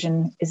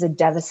decision is a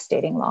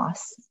devastating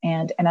loss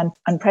and an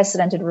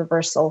unprecedented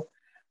reversal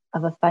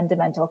of a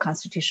fundamental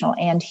constitutional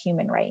and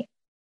human right.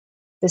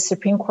 The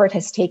Supreme Court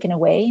has taken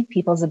away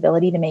people's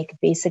ability to make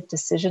basic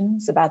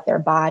decisions about their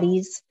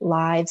bodies,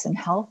 lives, and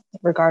health,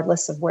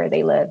 regardless of where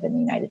they live in the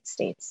United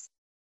States.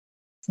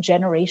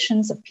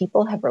 Generations of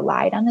people have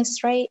relied on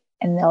this right,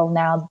 and they'll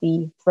now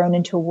be thrown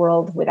into a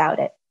world without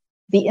it.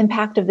 The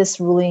impact of this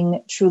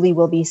ruling truly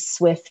will be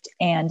swift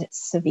and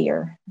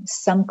severe.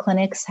 Some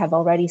clinics have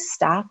already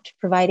stopped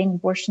providing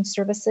abortion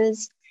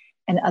services,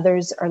 and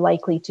others are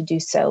likely to do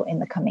so in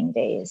the coming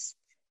days.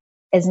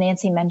 As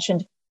Nancy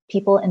mentioned,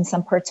 people in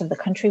some parts of the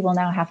country will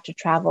now have to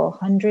travel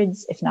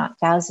hundreds, if not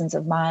thousands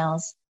of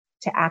miles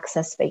to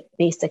access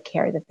basic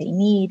care that they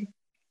need.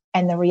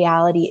 And the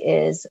reality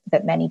is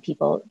that many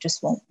people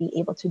just won't be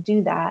able to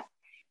do that.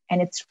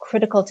 And it's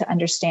critical to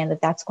understand that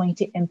that's going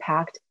to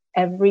impact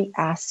every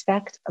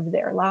aspect of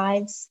their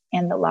lives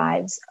and the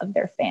lives of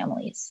their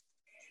families.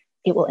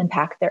 It will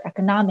impact their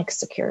economic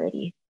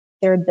security,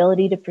 their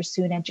ability to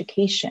pursue an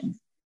education,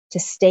 to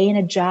stay in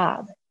a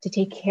job, to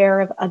take care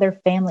of other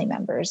family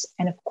members.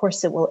 And of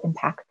course, it will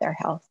impact their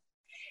health.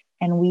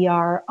 And we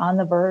are on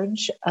the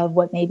verge of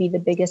what may be the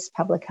biggest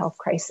public health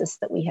crisis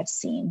that we have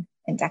seen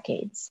in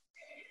decades.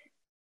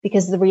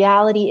 Because the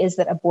reality is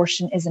that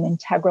abortion is an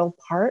integral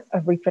part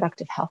of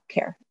reproductive health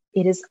care.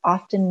 It is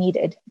often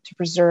needed to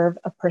preserve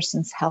a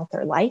person's health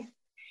or life,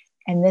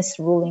 and this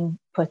ruling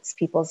puts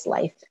people's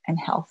life and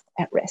health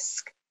at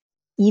risk.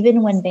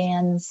 Even when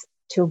bans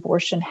to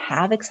abortion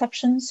have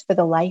exceptions for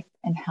the life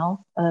and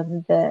health of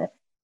the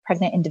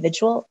pregnant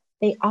individual,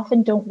 they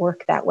often don't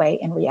work that way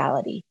in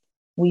reality.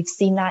 We've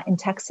seen that in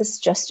Texas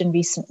just in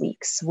recent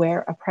weeks, where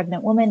a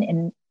pregnant woman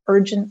in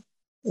urgent,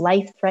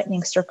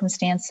 life-threatening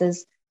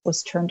circumstances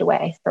was turned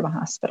away from a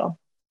hospital.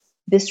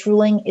 This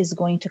ruling is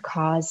going to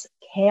cause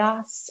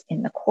chaos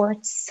in the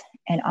courts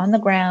and on the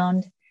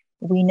ground.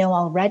 We know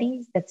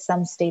already that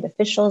some state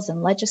officials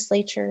and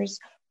legislatures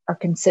are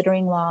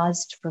considering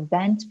laws to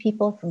prevent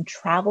people from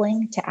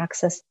traveling to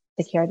access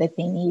the care that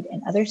they need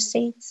in other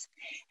states,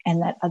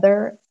 and that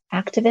other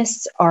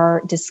activists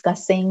are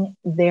discussing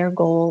their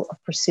goal of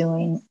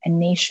pursuing a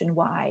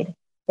nationwide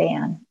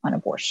ban on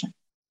abortion.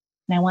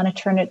 And I want to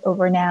turn it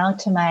over now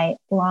to my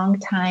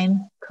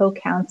longtime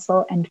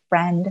co-counsel and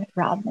friend,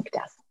 Rob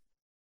McDuff.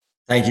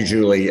 Thank you,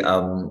 Julie.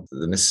 The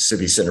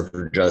Mississippi Center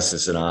for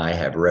Justice and I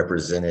have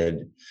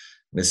represented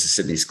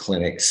Mississippi's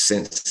clinic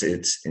since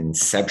its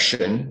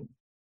inception.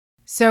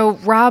 So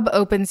Rob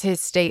opens his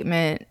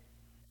statement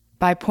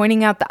by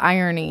pointing out the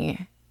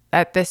irony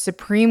that the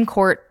Supreme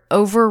Court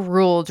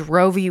overruled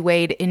Roe v.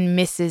 Wade in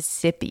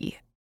Mississippi,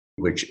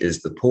 which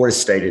is the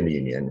poorest state in the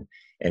union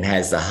and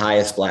has the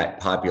highest Black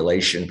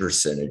population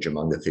percentage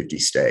among the 50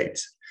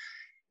 states.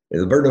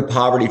 The burden of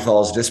poverty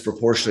falls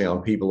disproportionately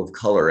on people of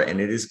color,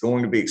 and it is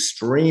going to be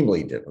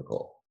extremely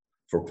difficult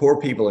for poor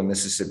people in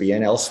Mississippi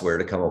and elsewhere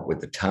to come up with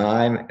the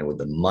time and with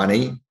the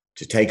money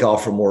to take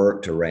off from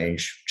work, to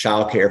arrange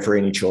childcare for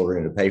any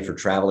children, and to pay for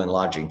travel and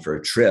lodging for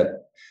a trip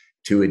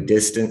to a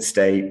distant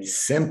state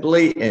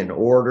simply in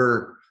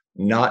order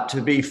not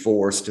to be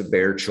forced to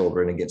bear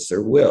children against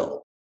their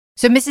will.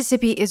 So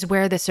Mississippi is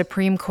where the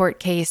Supreme Court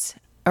case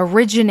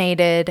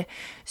originated.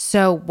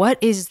 So what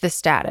is the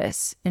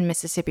status in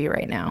Mississippi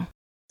right now?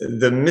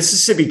 The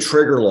Mississippi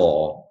trigger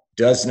law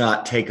does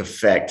not take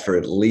effect for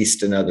at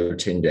least another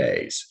 10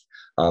 days.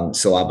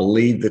 So I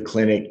believe the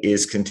clinic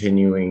is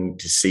continuing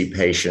to see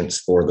patients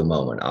for the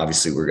moment.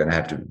 Obviously, we're going to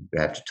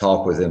have to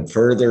talk with them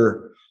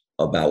further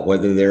about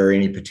whether there are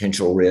any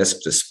potential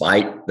risks,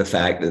 despite the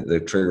fact that the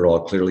trigger law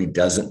clearly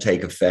doesn't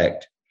take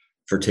effect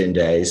for 10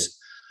 days.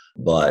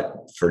 But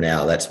for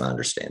now, that's my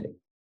understanding.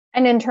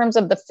 And in terms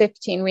of the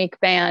 15-week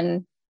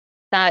ban,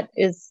 that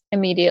is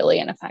immediately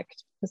in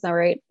effect. Is that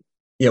right?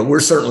 Yeah, we're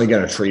certainly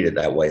going to treat it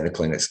that way, and the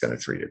clinic's going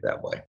to treat it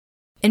that way.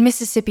 In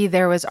Mississippi,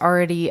 there was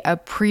already a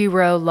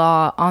pre-Roe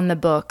law on the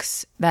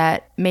books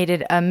that made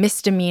it a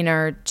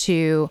misdemeanor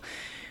to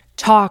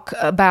talk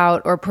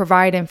about or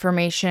provide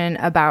information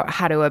about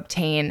how to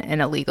obtain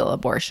an illegal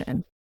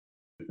abortion.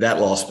 That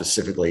law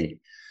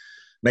specifically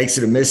makes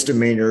it a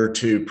misdemeanor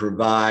to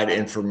provide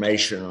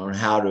information on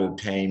how to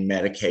obtain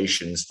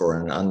medications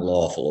for an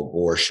unlawful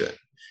abortion.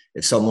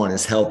 If someone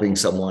is helping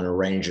someone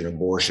arrange an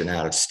abortion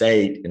out of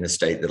state, in a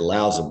state that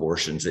allows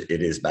abortions, it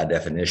is by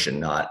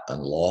definition not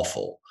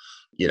unlawful.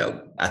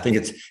 I think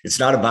it's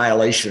not a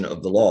violation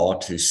of the law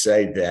to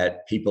say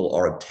that people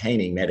are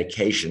obtaining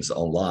medications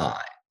online.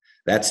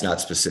 That's not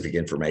specific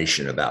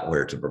information about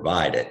where to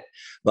provide it.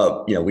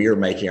 But, we are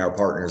making our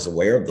partners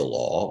aware of the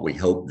law. We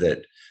hope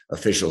that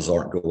officials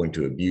aren't going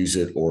to abuse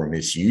it or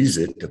misuse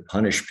it to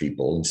punish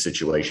people in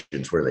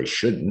situations where they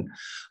shouldn't,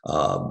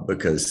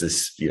 because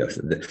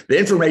the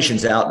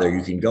information's out there.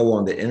 You can go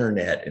on the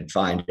internet and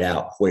find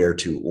out where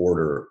to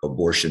order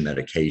abortion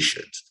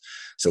medications.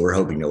 So we're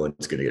hoping no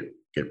one's going to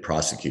get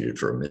prosecuted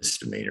for a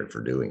misdemeanor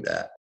for doing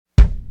that.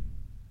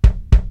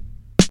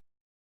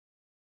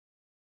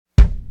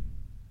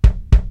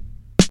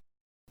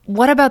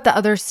 What about the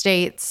other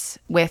states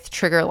with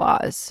trigger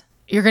laws?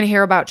 You're going to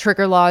hear about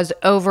trigger laws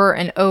over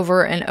and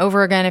over and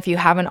over again if you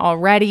haven't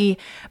already.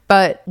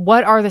 But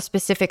what are the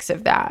specifics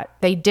of that?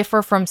 They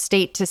differ from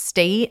state to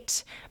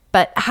state,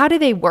 but how do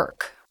they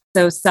work?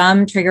 So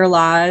some trigger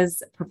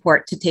laws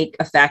purport to take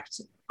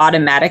effect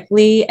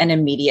automatically and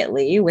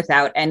immediately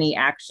without any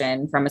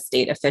action from a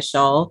state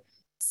official.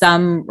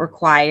 Some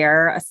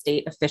require a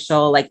state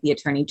official like the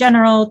Attorney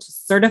General to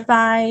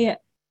certify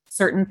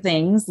certain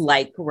things,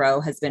 like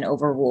Roe has been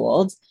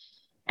overruled.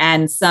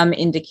 And some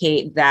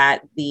indicate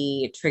that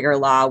the trigger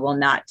law will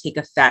not take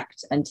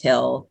effect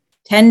until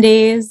 10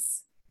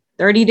 days,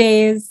 30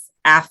 days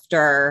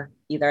after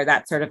either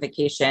that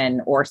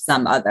certification or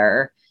some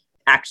other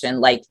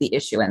action, like the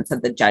issuance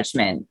of the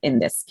judgment in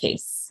this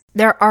case.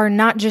 There are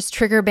not just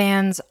trigger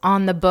bans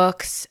on the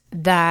books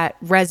that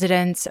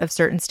residents of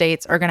certain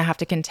states are going to have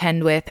to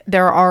contend with.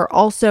 There are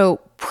also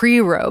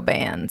pre-Roe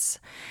bans.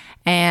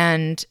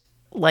 And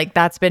like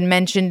that's been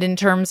mentioned in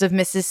terms of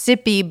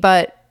Mississippi,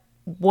 but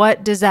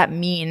what does that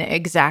mean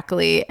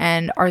exactly?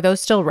 And are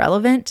those still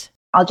relevant?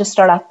 I'll just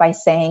start off by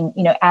saying,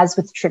 as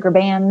with trigger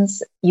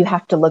bans, you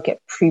have to look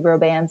at pre-Roe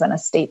bans on a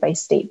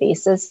state-by-state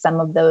basis. Some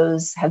of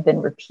those have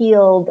been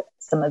repealed,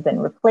 some have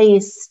been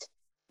replaced.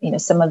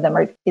 Some of them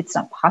it's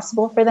not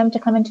possible for them to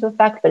come into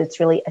effect, but it's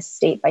really a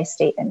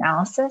state-by-state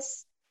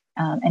analysis.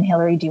 And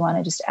Hillary, do you want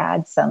to just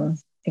add some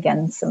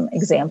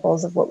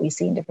examples of what we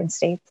see in different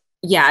states?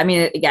 Yeah, I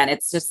mean, again,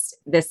 it's just,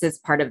 this is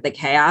part of the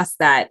chaos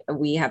that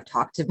we have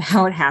talked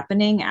about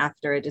happening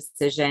after a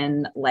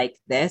decision like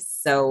this.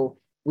 So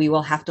we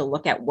will have to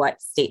look at what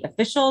state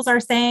officials are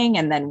saying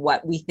and then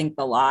what we think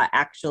the law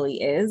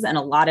actually is. And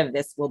a lot of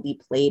this will be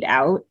played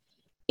out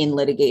in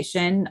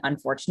litigation,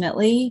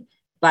 unfortunately.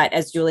 But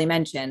as Julie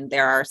mentioned,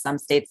 there are some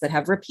states that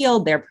have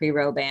repealed their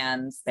pre-Roe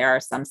bans. There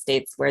are some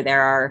states where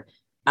there are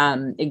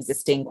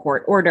existing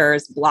court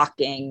orders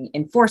blocking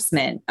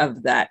enforcement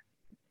of that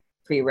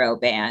pre-Roe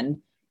ban.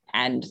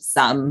 And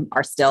some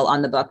are still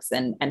on the books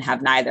and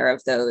have neither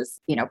of those,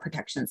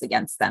 protections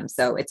against them.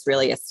 So it's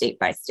really a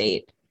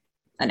state-by-state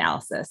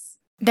analysis.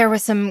 There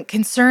was some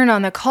concern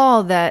on the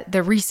call that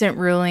the recent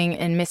ruling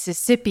in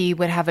Mississippi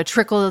would have a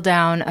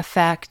trickle-down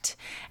effect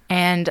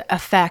and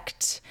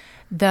affect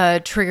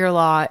the trigger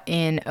law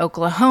in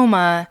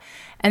Oklahoma.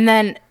 And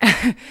then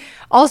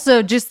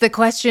also just the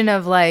question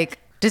of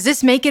does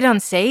this make it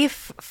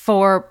unsafe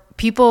for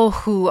people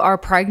who are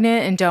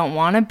pregnant and don't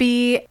want to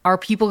be? Are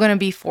people going to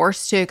be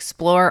forced to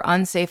explore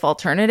unsafe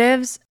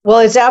alternatives? Well,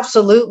 it's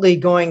absolutely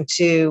going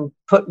to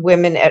put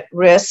women at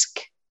risk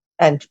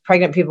and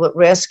pregnant people at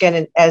risk.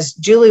 And as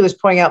Julie was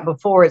pointing out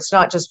before, it's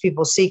not just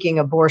people seeking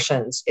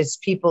abortions. It's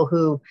people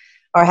who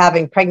are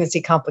having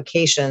pregnancy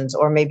complications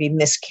or maybe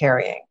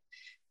miscarrying,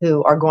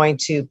 who are going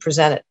to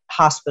present at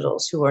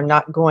hospitals, who are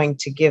not going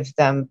to give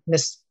them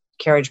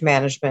miscarriage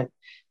management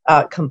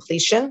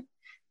completion.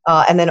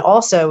 And then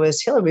also,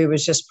 as Hillary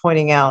was just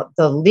pointing out,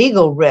 the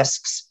legal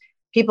risks.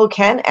 People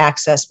can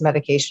access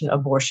medication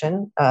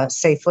abortion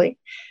safely,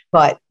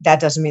 but that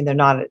doesn't mean they're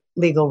not at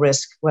legal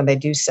risk when they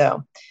do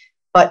so.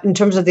 But in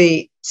terms of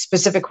the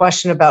specific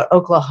question about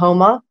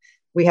Oklahoma,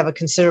 we have a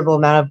considerable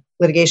amount of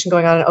litigation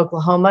going on in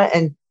Oklahoma.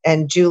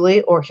 And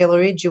Julie or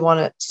Hillary, do you want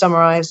to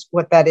summarize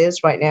what that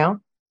is right now?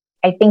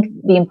 I think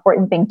the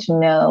important thing to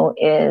know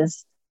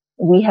is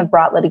we have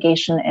brought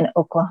litigation in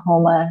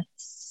Oklahoma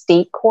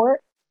State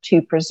Court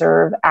to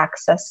preserve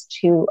access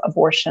to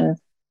abortion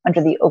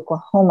under the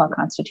Oklahoma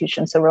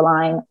Constitution. So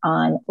relying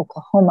on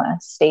Oklahoma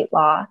state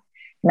law,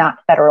 not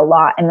federal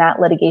law. And that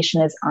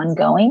litigation is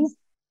ongoing.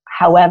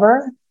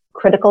 However,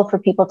 critical for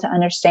people to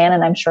understand,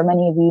 and I'm sure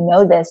many of you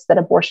know this, that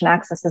abortion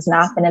access has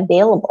not been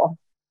available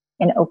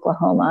in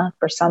Oklahoma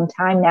for some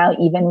time now,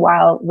 even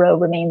while Roe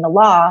remained the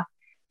law,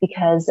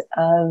 because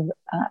of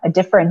a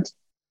different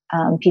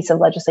piece of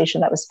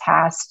legislation that was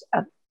passed,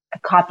 a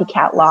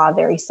copycat law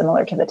very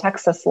similar to the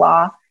Texas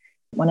law,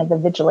 one of the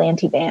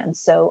vigilante bans.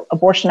 So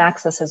abortion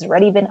access has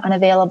already been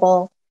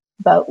unavailable,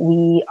 but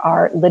we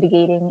are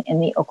litigating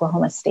in the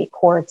Oklahoma state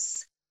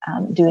courts,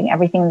 doing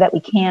everything that we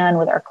can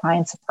with our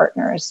clients and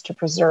partners to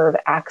preserve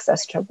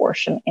access to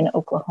abortion in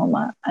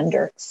Oklahoma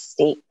under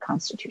state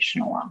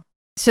constitutional law.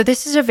 So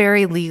this is a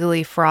very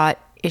legally fraught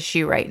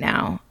issue right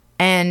now.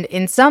 And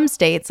in some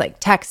states like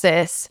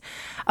Texas,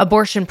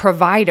 abortion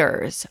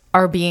providers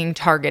are being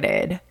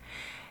targeted,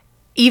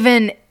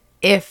 even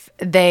if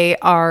they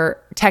are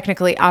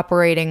technically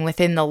operating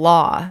within the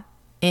law.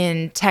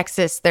 In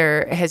Texas,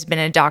 there has been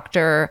a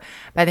doctor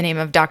by the name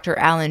of Dr.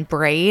 Alan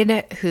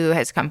Braid who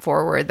has come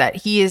forward that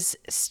he is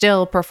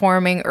still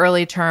performing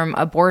early term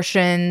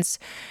abortions.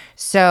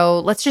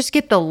 So let's just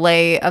get the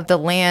lay of the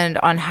land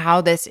on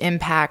how this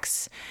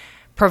impacts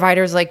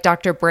providers like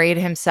Dr. Braid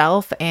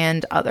himself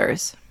and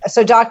others.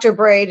 So Dr.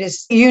 Braid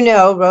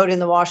wrote in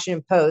the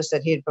Washington Post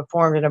that he had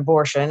performed an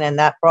abortion, and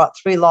that brought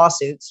 3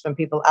 lawsuits from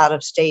people out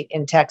of state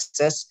in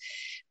Texas,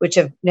 which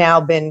have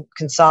now been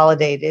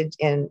consolidated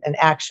in an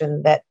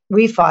action that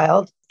we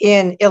filed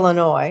in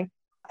Illinois.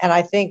 And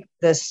I think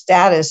the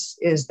status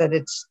is that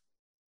it's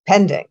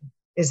pending.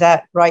 Is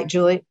that right,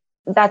 Julie?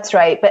 That's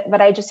right.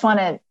 But I just want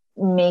to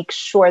make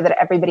sure that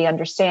everybody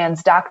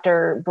understands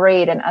Dr.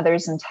 Braid and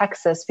others in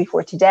Texas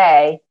before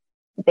today,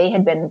 they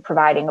had been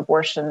providing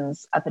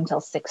abortions up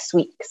until 6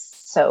 weeks.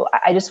 So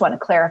I just want to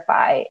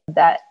clarify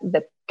that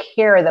the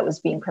care that was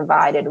being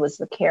provided was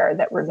the care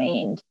that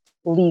remained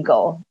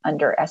legal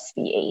under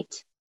SB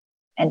 8.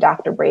 And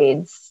Dr.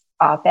 Braid's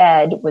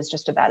op-ed was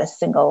just about a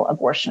single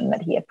abortion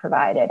that he had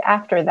provided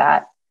after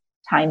that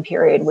time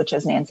period, which,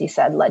 as Nancy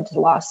said, led to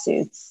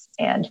lawsuits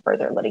and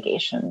further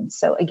litigation.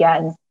 So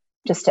again,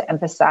 just to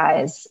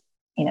emphasize,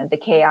 the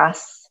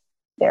chaos,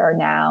 there are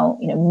now,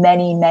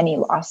 many, many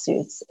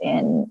lawsuits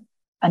in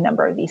a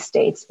number of these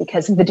states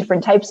because of the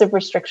different types of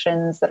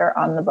restrictions that are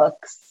on the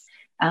books,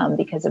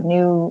 because of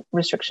new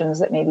restrictions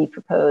that may be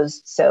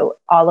proposed. So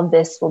all of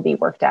this will be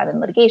worked out in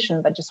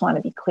litigation, but just want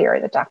to be clear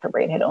that Dr.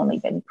 Braid had only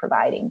been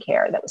providing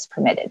care that was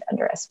permitted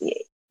under SB 8.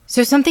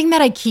 So something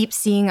that I keep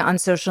seeing on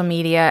social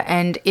media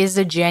and is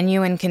a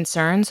genuine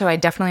concern, so I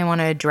definitely want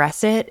to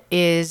address it,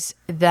 is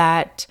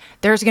that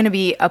there's going to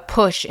be a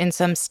push in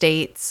some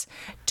states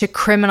to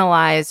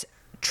criminalize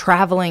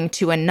traveling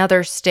to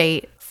another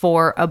state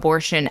for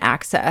abortion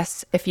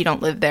access if you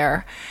don't live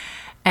there.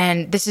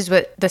 And this is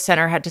what the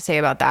center had to say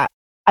about that.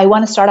 I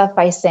want to start off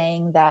by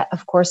saying that,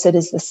 of course, it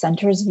is the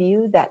center's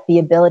view that the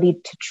ability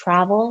to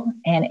travel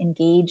and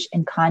engage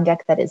in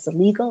conduct that is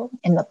illegal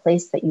in the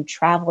place that you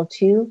travel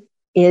to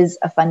is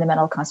a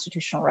fundamental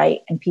constitutional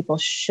right, and people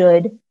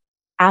should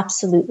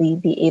absolutely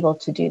be able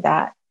to do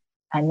that.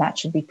 And that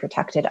should be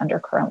protected under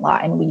current law.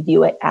 And we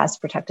view it as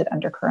protected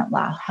under current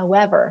law.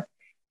 However,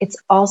 it's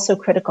also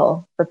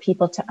critical for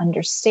people to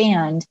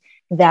understand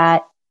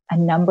that a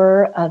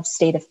number of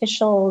state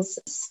officials,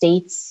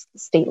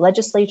 state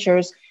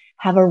legislatures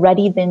have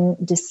already been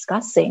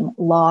discussing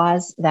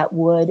laws that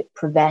would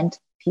prevent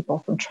people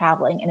from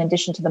traveling. In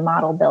addition to the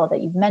model bill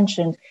that you've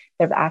mentioned,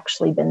 there have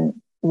actually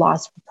been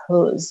laws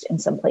proposed in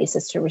some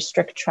places to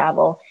restrict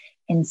travel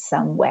in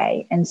some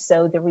way. And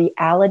so the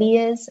reality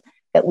is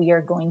that we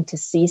are going to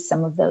see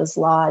some of those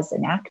laws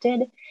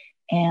enacted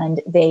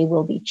and they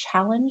will be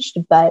challenged,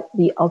 but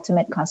the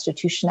ultimate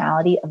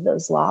constitutionality of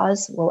those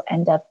laws will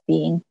end up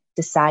being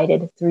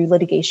decided through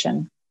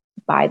litigation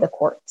by the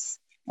courts.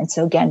 And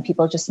so again,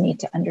 people just need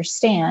to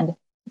understand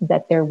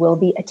that there will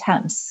be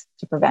attempts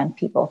to prevent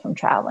people from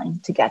traveling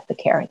to get the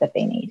care that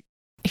they need.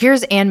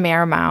 Here's Anne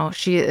Meramau.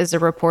 She is a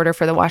reporter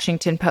for the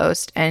Washington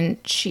Post, and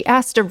she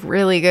asked a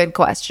really good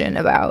question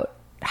about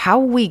how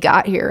we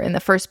got here in the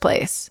first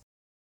place.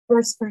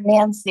 First, for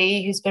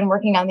Nancy, who's been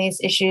working on these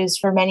issues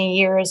for many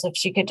years, if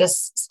she could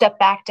just step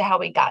back to how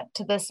we got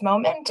to this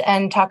moment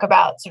and talk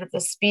about sort of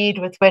the speed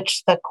with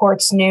which the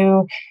court's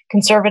new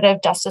conservative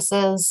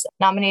justices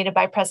nominated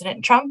by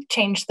President Trump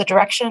changed the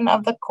direction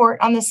of the court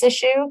on this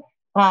issue,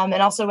 and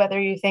also whether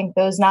you think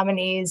those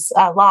nominees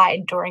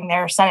lied during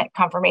their Senate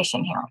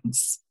confirmation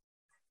hearings.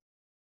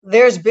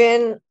 There's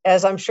been,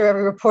 as I'm sure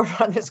every reporter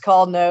on this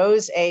call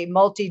knows, a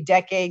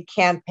multi-decade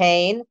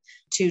campaign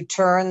to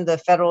turn the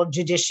federal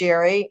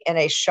judiciary in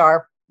a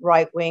sharp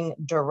right-wing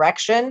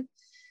direction.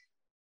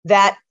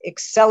 That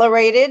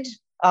accelerated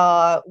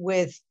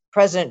with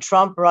President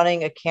Trump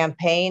running a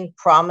campaign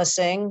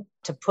promising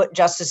to put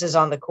justices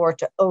on the court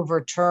to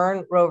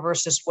overturn Roe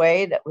versus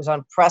Wade. That was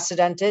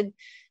unprecedented,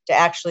 to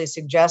actually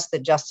suggest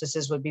that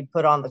justices would be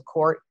put on the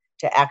court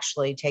to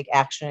actually take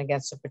action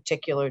against a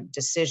particular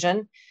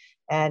decision.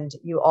 And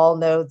you all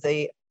know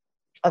the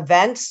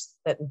events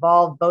that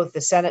involved both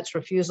the Senate's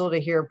refusal to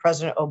hear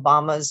President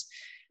Obama's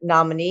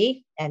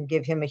nominee and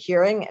give him a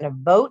hearing and a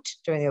vote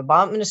during the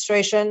Obama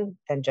administration,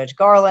 then Judge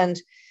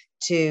Garland,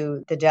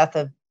 to the death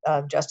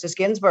of Justice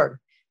Ginsburg.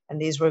 And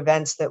these were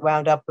events that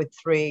wound up with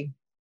 3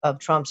 of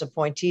Trump's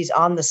appointees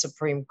on the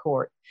Supreme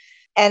Court.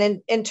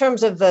 And in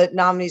terms of the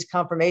nominees'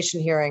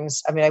 confirmation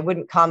hearings, I mean, I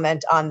wouldn't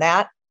comment on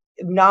that.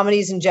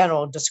 Nominees in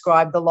general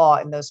describe the law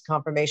in those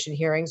confirmation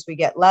hearings. We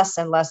get less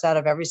and less out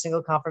of every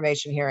single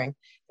confirmation hearing.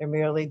 They're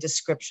merely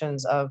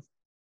descriptions of,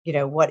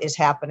 what is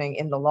happening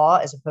in the law,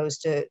 as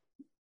opposed to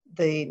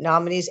the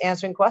nominees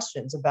answering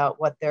questions about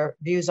what their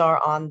views are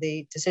on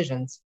the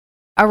decisions.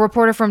 A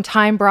reporter from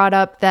Time brought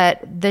up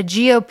that the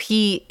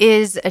GOP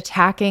is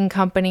attacking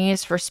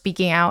companies for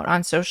speaking out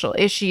on social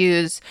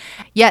issues,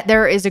 yet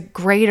there is a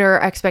greater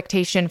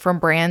expectation from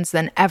brands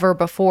than ever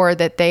before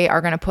that they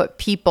are going to put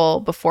people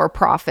before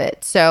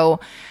profit. So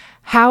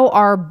how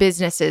are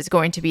businesses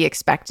going to be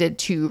expected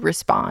to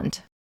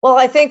respond? Well,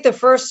 I think the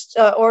first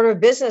order of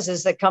business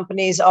is that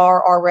companies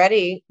are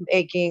already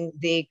making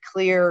the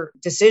clear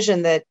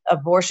decision that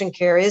abortion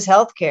care is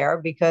health care,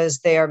 because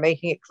they are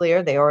making it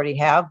clear, they already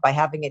have, by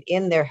having it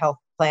in their health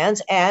plans,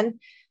 and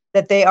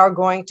that they are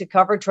going to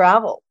cover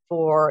travel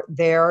for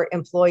their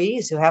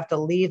employees who have to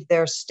leave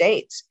their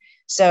states.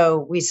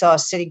 So we saw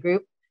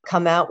Citigroup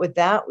come out with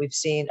that. We've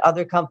seen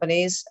other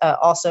companies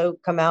also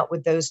come out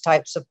with those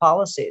types of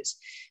policies.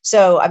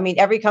 So, I mean,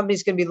 every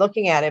company's going to be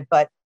looking at it,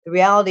 but the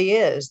reality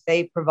is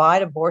they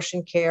provide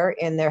abortion care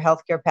in their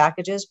healthcare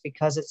packages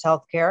because it's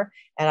healthcare.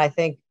 And I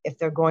think if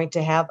they're going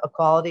to have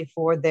equality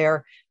for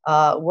their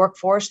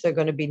workforce, they're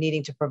going to be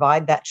needing to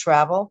provide that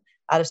travel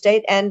out of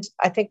state. And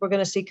I think we're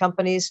going to see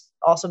companies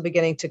also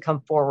beginning to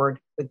come forward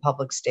with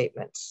public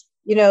statements.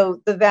 The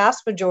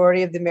vast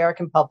majority of the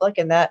American public,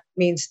 and that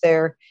means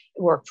their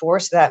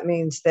workforce, that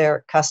means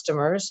their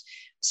customers,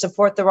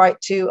 support the right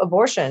to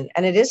abortion.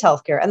 And it is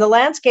healthcare. And the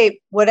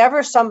landscape,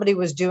 whatever somebody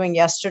was doing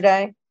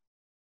yesterday,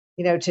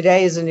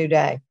 today is a new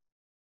day.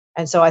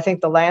 And so I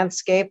think the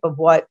landscape of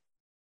what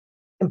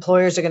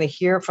employers are going to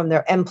hear from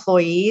their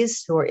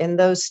employees who are in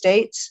those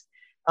states,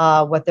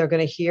 what they're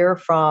going to hear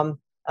from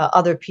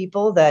other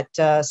people that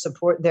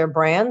support their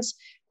brands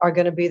are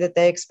going to be that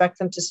they expect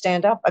them to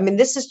stand up. I mean,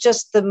 this is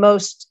just the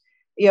most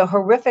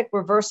horrific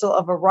reversal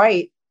of a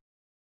right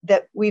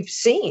that we've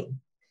seen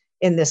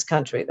in this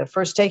country, the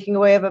first taking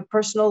away of a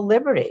personal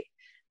liberty.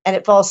 And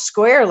it falls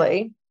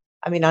squarely,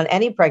 I mean, on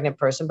any pregnant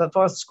person, but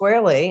falls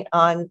squarely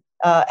on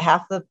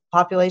half the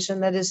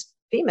population that is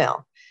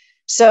female.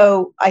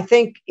 So I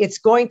think it's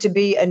going to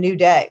be a new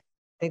day.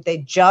 I think they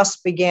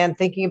just began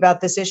thinking about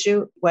this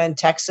issue when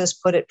Texas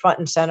put it front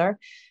and center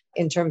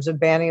in terms of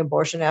banning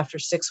abortion after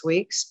 6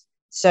 weeks.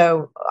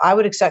 So I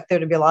would expect there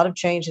to be a lot of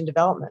change and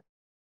development.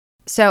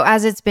 So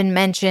as it's been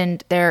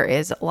mentioned, there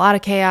is a lot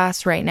of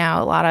chaos right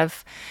now, a lot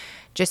of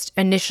just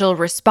initial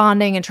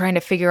responding and trying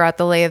to figure out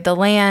the lay of the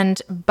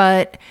land.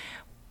 But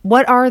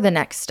what are the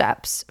next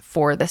steps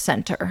for the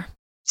center?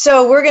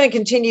 So we're going to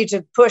continue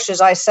to push, as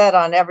I said,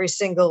 on every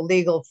single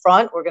legal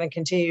front. We're going to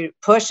continue to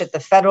push at the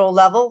federal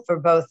level for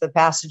both the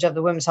passage of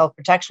the Women's Health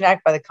Protection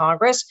Act by the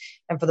Congress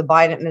and for the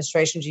Biden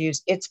administration to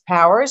use its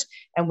powers.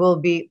 And we'll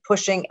be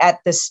pushing at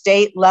the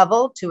state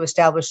level to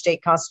establish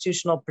state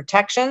constitutional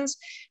protections,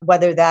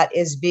 whether that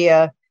is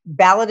via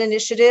ballot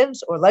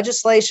initiatives or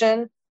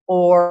legislation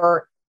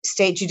or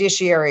state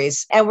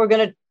judiciaries. And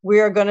we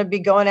are going to be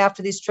going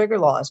after these trigger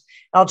laws.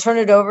 I'll turn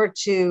it over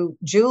to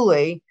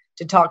Julie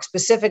to talk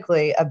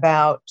specifically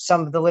about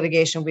some of the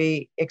litigation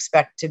we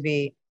expect to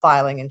be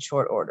filing in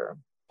short order.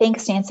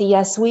 Thanks, Nancy.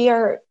 Yes, we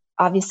are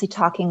obviously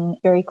talking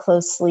very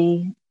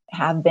closely,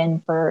 have been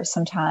for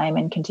some time,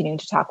 and continuing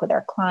to talk with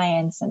our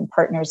clients and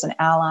partners and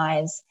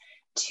allies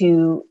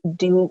to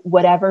do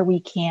whatever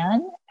we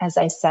can, as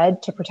I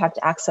said, to protect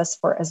access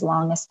for as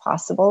long as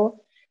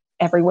possible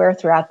everywhere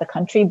throughout the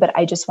country. But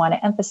I just want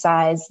to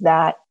emphasize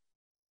that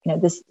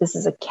this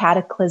is a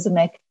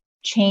cataclysmic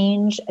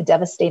change, a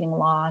devastating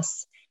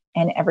loss,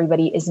 and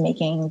everybody is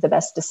making the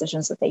best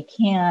decisions that they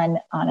can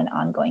on an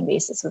ongoing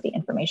basis with the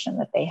information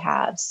that they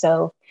have.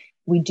 So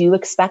we do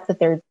expect that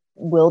there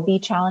will be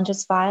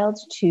challenges filed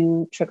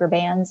to trigger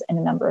bans in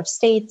a number of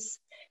states,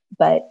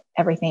 but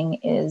everything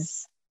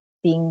is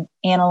being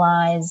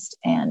analyzed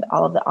and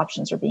all of the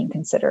options are being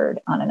considered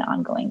on an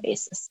ongoing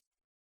basis.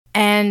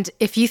 And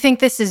if you think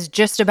this is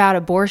just about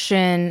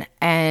abortion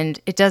and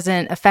it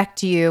doesn't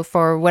affect you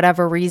for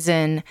whatever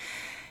reason,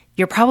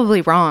 you're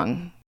probably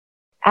wrong.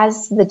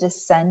 As the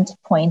dissent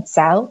points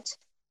out,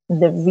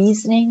 the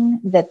reasoning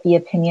that the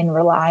opinion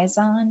relies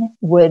on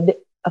would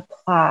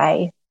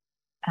apply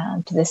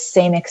to the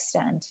same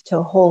extent to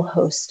a whole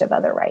host of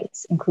other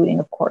rights, including,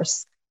 of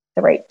course,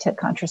 the right to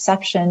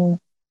contraception,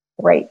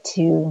 the right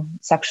to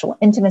sexual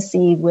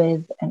intimacy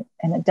with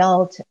an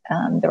adult,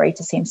 the right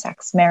to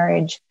same-sex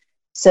marriage.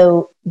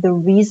 So the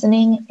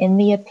reasoning in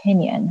the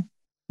opinion,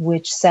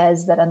 which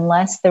says that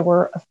unless there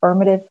were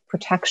affirmative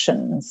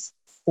protections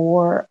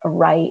for a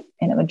right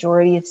in a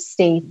majority of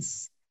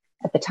states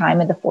at the time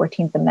of the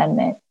 14th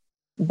Amendment,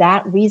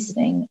 that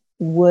reasoning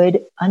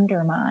would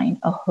undermine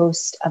a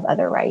host of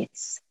other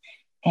rights.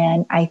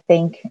 And I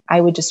think I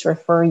would just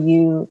refer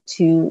you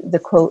to the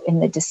quote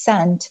in the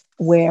dissent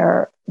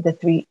where the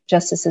three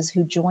justices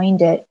who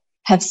joined it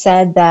have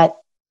said that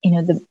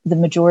the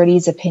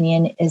majority's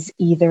opinion is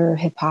either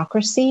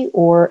hypocrisy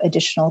or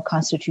additional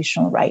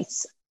constitutional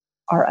rights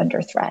are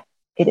under threat.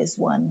 It is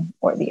one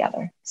or the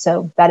other.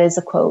 So that is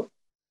a quote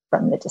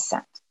from the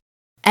dissent.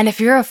 And if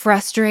you're a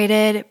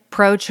frustrated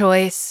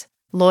pro-choice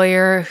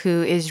lawyer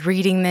who is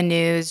reading the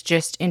news,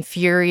 just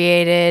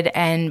infuriated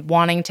and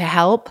wanting to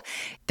help,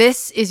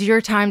 this is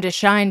your time to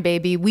shine,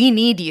 baby. We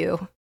need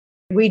you.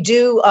 We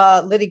do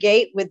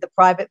litigate with the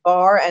private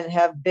bar and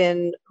have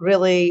been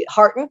really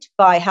heartened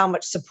by how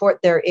much support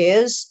there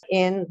is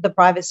in the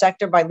private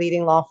sector by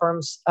leading law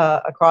firms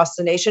across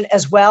the nation,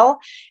 as well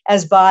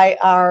as by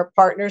our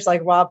partners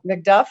like Rob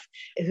McDuff,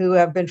 who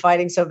have been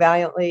fighting so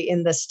valiantly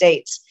in the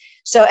states.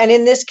 So, and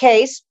in this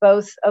case,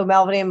 both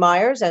O'Melveny and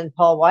Myers and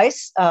Paul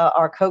Weiss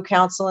are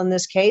co-counsel in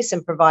this case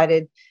and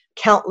provided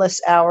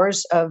countless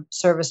hours of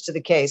service to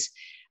the case.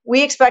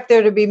 We expect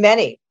there to be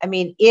many. I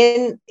mean,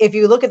 if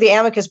you look at the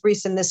amicus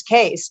briefs in this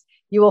case,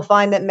 you will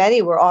find that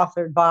many were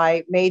authored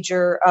by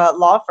major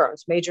law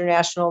firms, major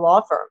national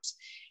law firms.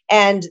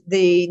 And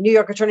the New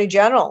York Attorney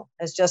General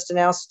has just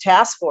announced a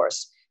task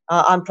force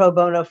on pro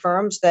bono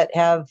firms that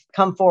have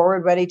come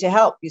forward ready to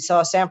help. You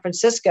saw San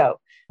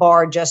Francisco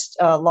bar just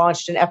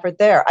launched an effort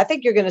there. I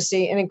think you're going to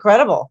see an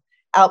incredible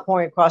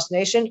outpouring across the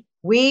nation.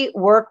 We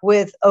work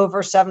with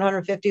over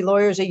 750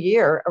 lawyers a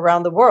year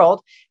around the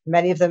world,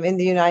 many of them in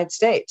the United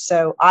States.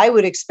 So I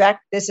would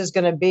expect this is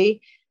going to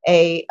be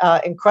a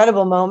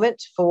incredible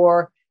moment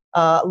for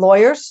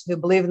lawyers who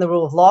believe in the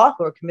rule of law,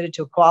 who are committed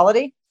to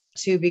equality,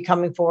 to be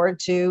coming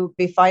forward to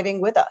be fighting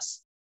with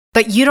us.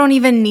 But you don't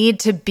even need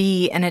to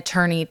be an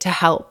attorney to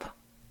help.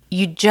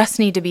 You just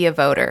need to be a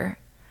voter.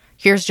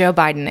 Here's Joe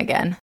Biden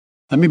again.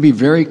 Let me be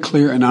very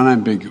clear and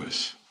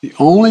unambiguous. The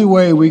only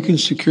way we can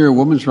secure a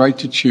woman's right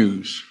to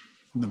choose,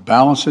 the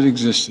balance that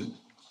existed,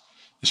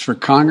 is for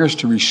Congress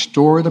to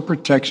restore the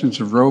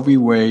protections of Roe v.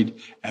 Wade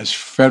as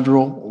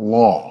federal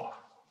law.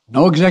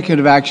 No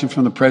executive action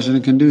from the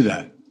president can do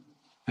that.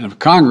 And if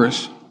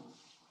Congress,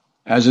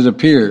 as it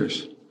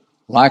appears,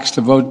 lacks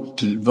the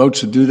votes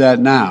to do that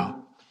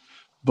now,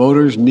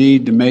 voters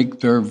need to make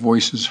their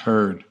voices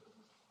heard.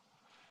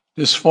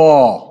 This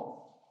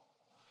fall,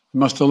 we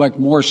must elect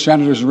more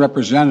senators and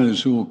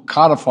representatives who will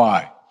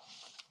codify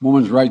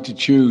women's right to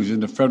choose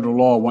into federal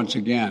law once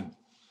again.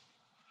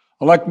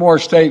 Elect more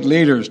state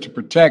leaders to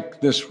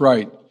protect this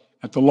right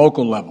at the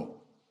local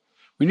level.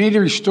 We need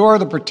to restore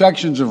the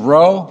protections of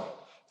Roe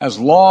as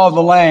law of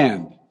the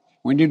land.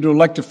 We need to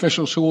elect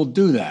officials who will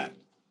do that.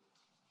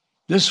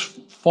 This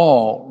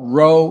fall,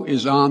 Roe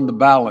is on the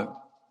ballot.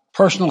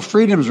 Personal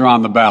freedoms are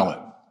on the ballot.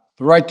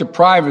 The right to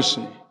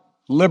privacy,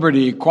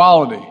 liberty,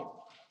 equality,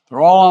 they're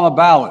all on the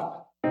ballot.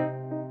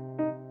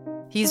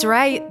 He's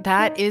right.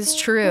 That is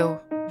true.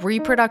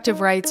 Reproductive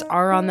rights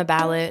are on the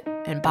ballot,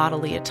 and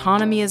bodily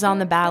autonomy is on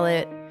the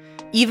ballot,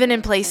 even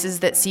in places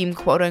that seem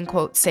quote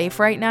unquote safe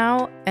right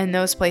now, and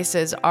those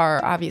places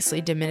are obviously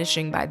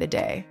diminishing by the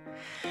day.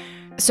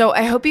 So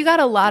I hope you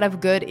got a lot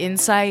of good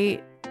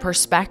insight,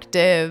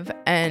 perspective,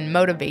 and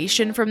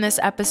motivation from this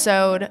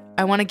episode.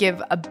 I want to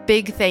give a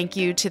big thank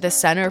you to the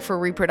Center for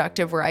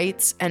Reproductive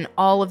Rights and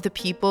all of the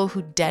people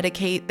who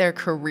dedicate their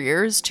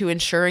careers to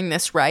ensuring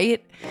this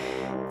right.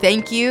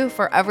 Thank you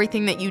for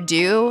everything that you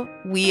do.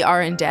 We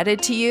are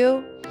indebted to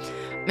you.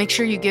 Make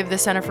sure you give the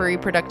Center for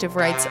Reproductive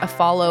Rights a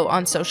follow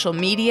on social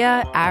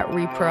media at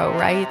Repro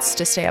Rights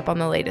to stay up on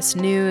the latest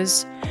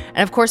news. And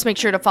of course, make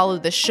sure to follow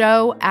the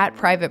show at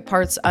Private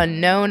Parts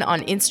Unknown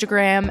on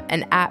Instagram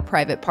and at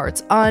Private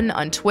Parts Un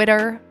on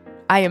Twitter.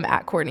 I am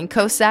at Courtney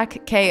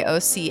Kosak,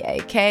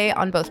 Kock,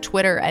 on both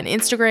Twitter and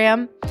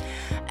Instagram.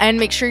 And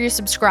make sure you're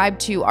subscribed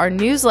to our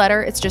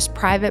newsletter. It's just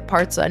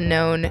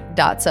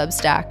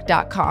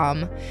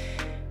privatepartsunknown.substack.com.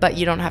 But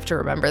you don't have to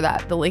remember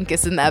that. The link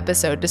is in the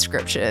episode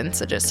description.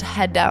 So just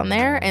head down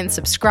there and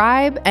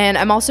subscribe. And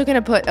I'm also going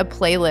to put a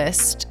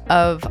playlist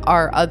of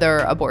our other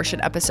abortion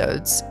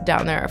episodes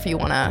down there if you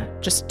want to,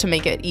 just to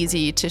make it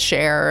easy to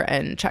share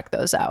and check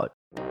those out.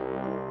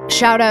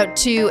 Shout out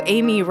to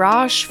Amy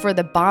Rosh for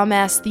the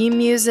bomb-ass theme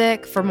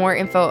music. For more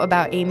info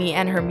about Amy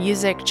and her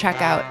music,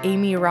 check out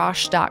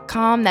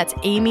amyrosh.com. That's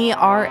Amy,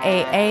 RAASCH.com.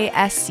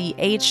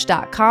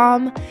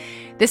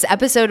 This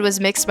episode was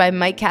mixed by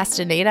Mike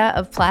Castaneda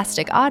of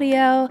Plastic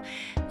Audio.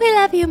 We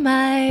love you,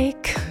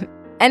 Mike.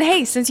 And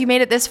hey, since you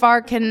made it this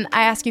far, can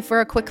I ask you for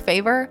a quick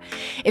favor?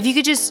 If you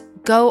could just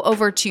go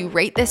over to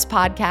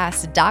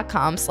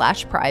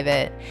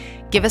ratethispodcast.com/private,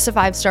 give us a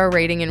 5-star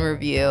rating and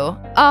review.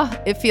 Oh,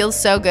 it feels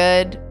so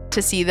good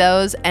to see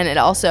those, and it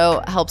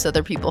also helps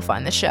other people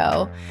find the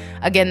show.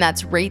 Again,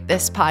 that's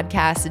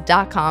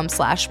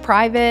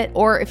ratethispodcast.com/private,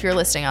 or if you're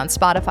listening on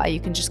Spotify, you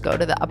can just go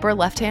to the upper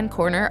left-hand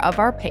corner of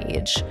our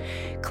page,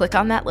 click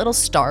on that little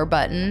star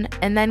button,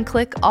 and then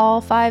click all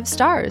 5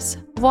 stars.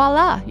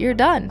 Voila, you're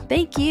done.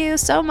 Thank you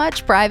so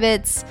much,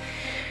 privates.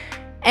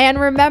 And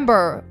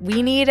remember,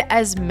 we need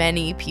as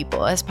many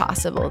people as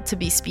possible to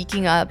be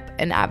speaking up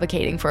and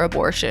advocating for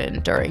abortion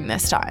during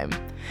this time.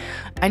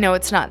 I know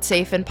it's not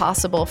safe and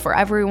possible for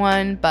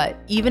everyone, but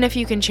even if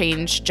you can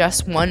change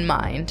just one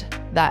mind,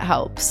 that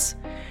helps.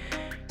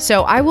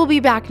 So I will be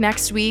back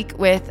next week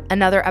with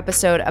another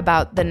episode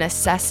about the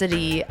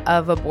necessity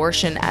of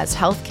abortion as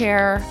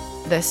healthcare,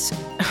 this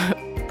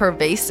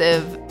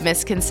pervasive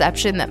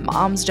misconception that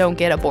moms don't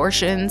get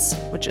abortions,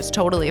 which is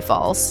totally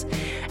false,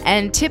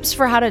 and tips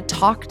for how to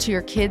talk to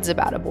your kids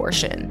about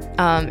abortion.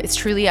 It's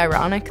truly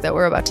ironic that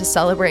we're about to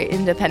celebrate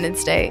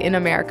Independence Day in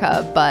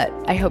America, but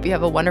I hope you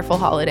have a wonderful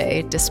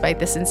holiday despite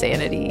this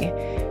insanity.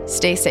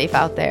 Stay safe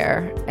out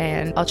there,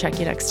 and I'll check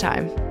you next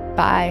time.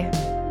 Bye.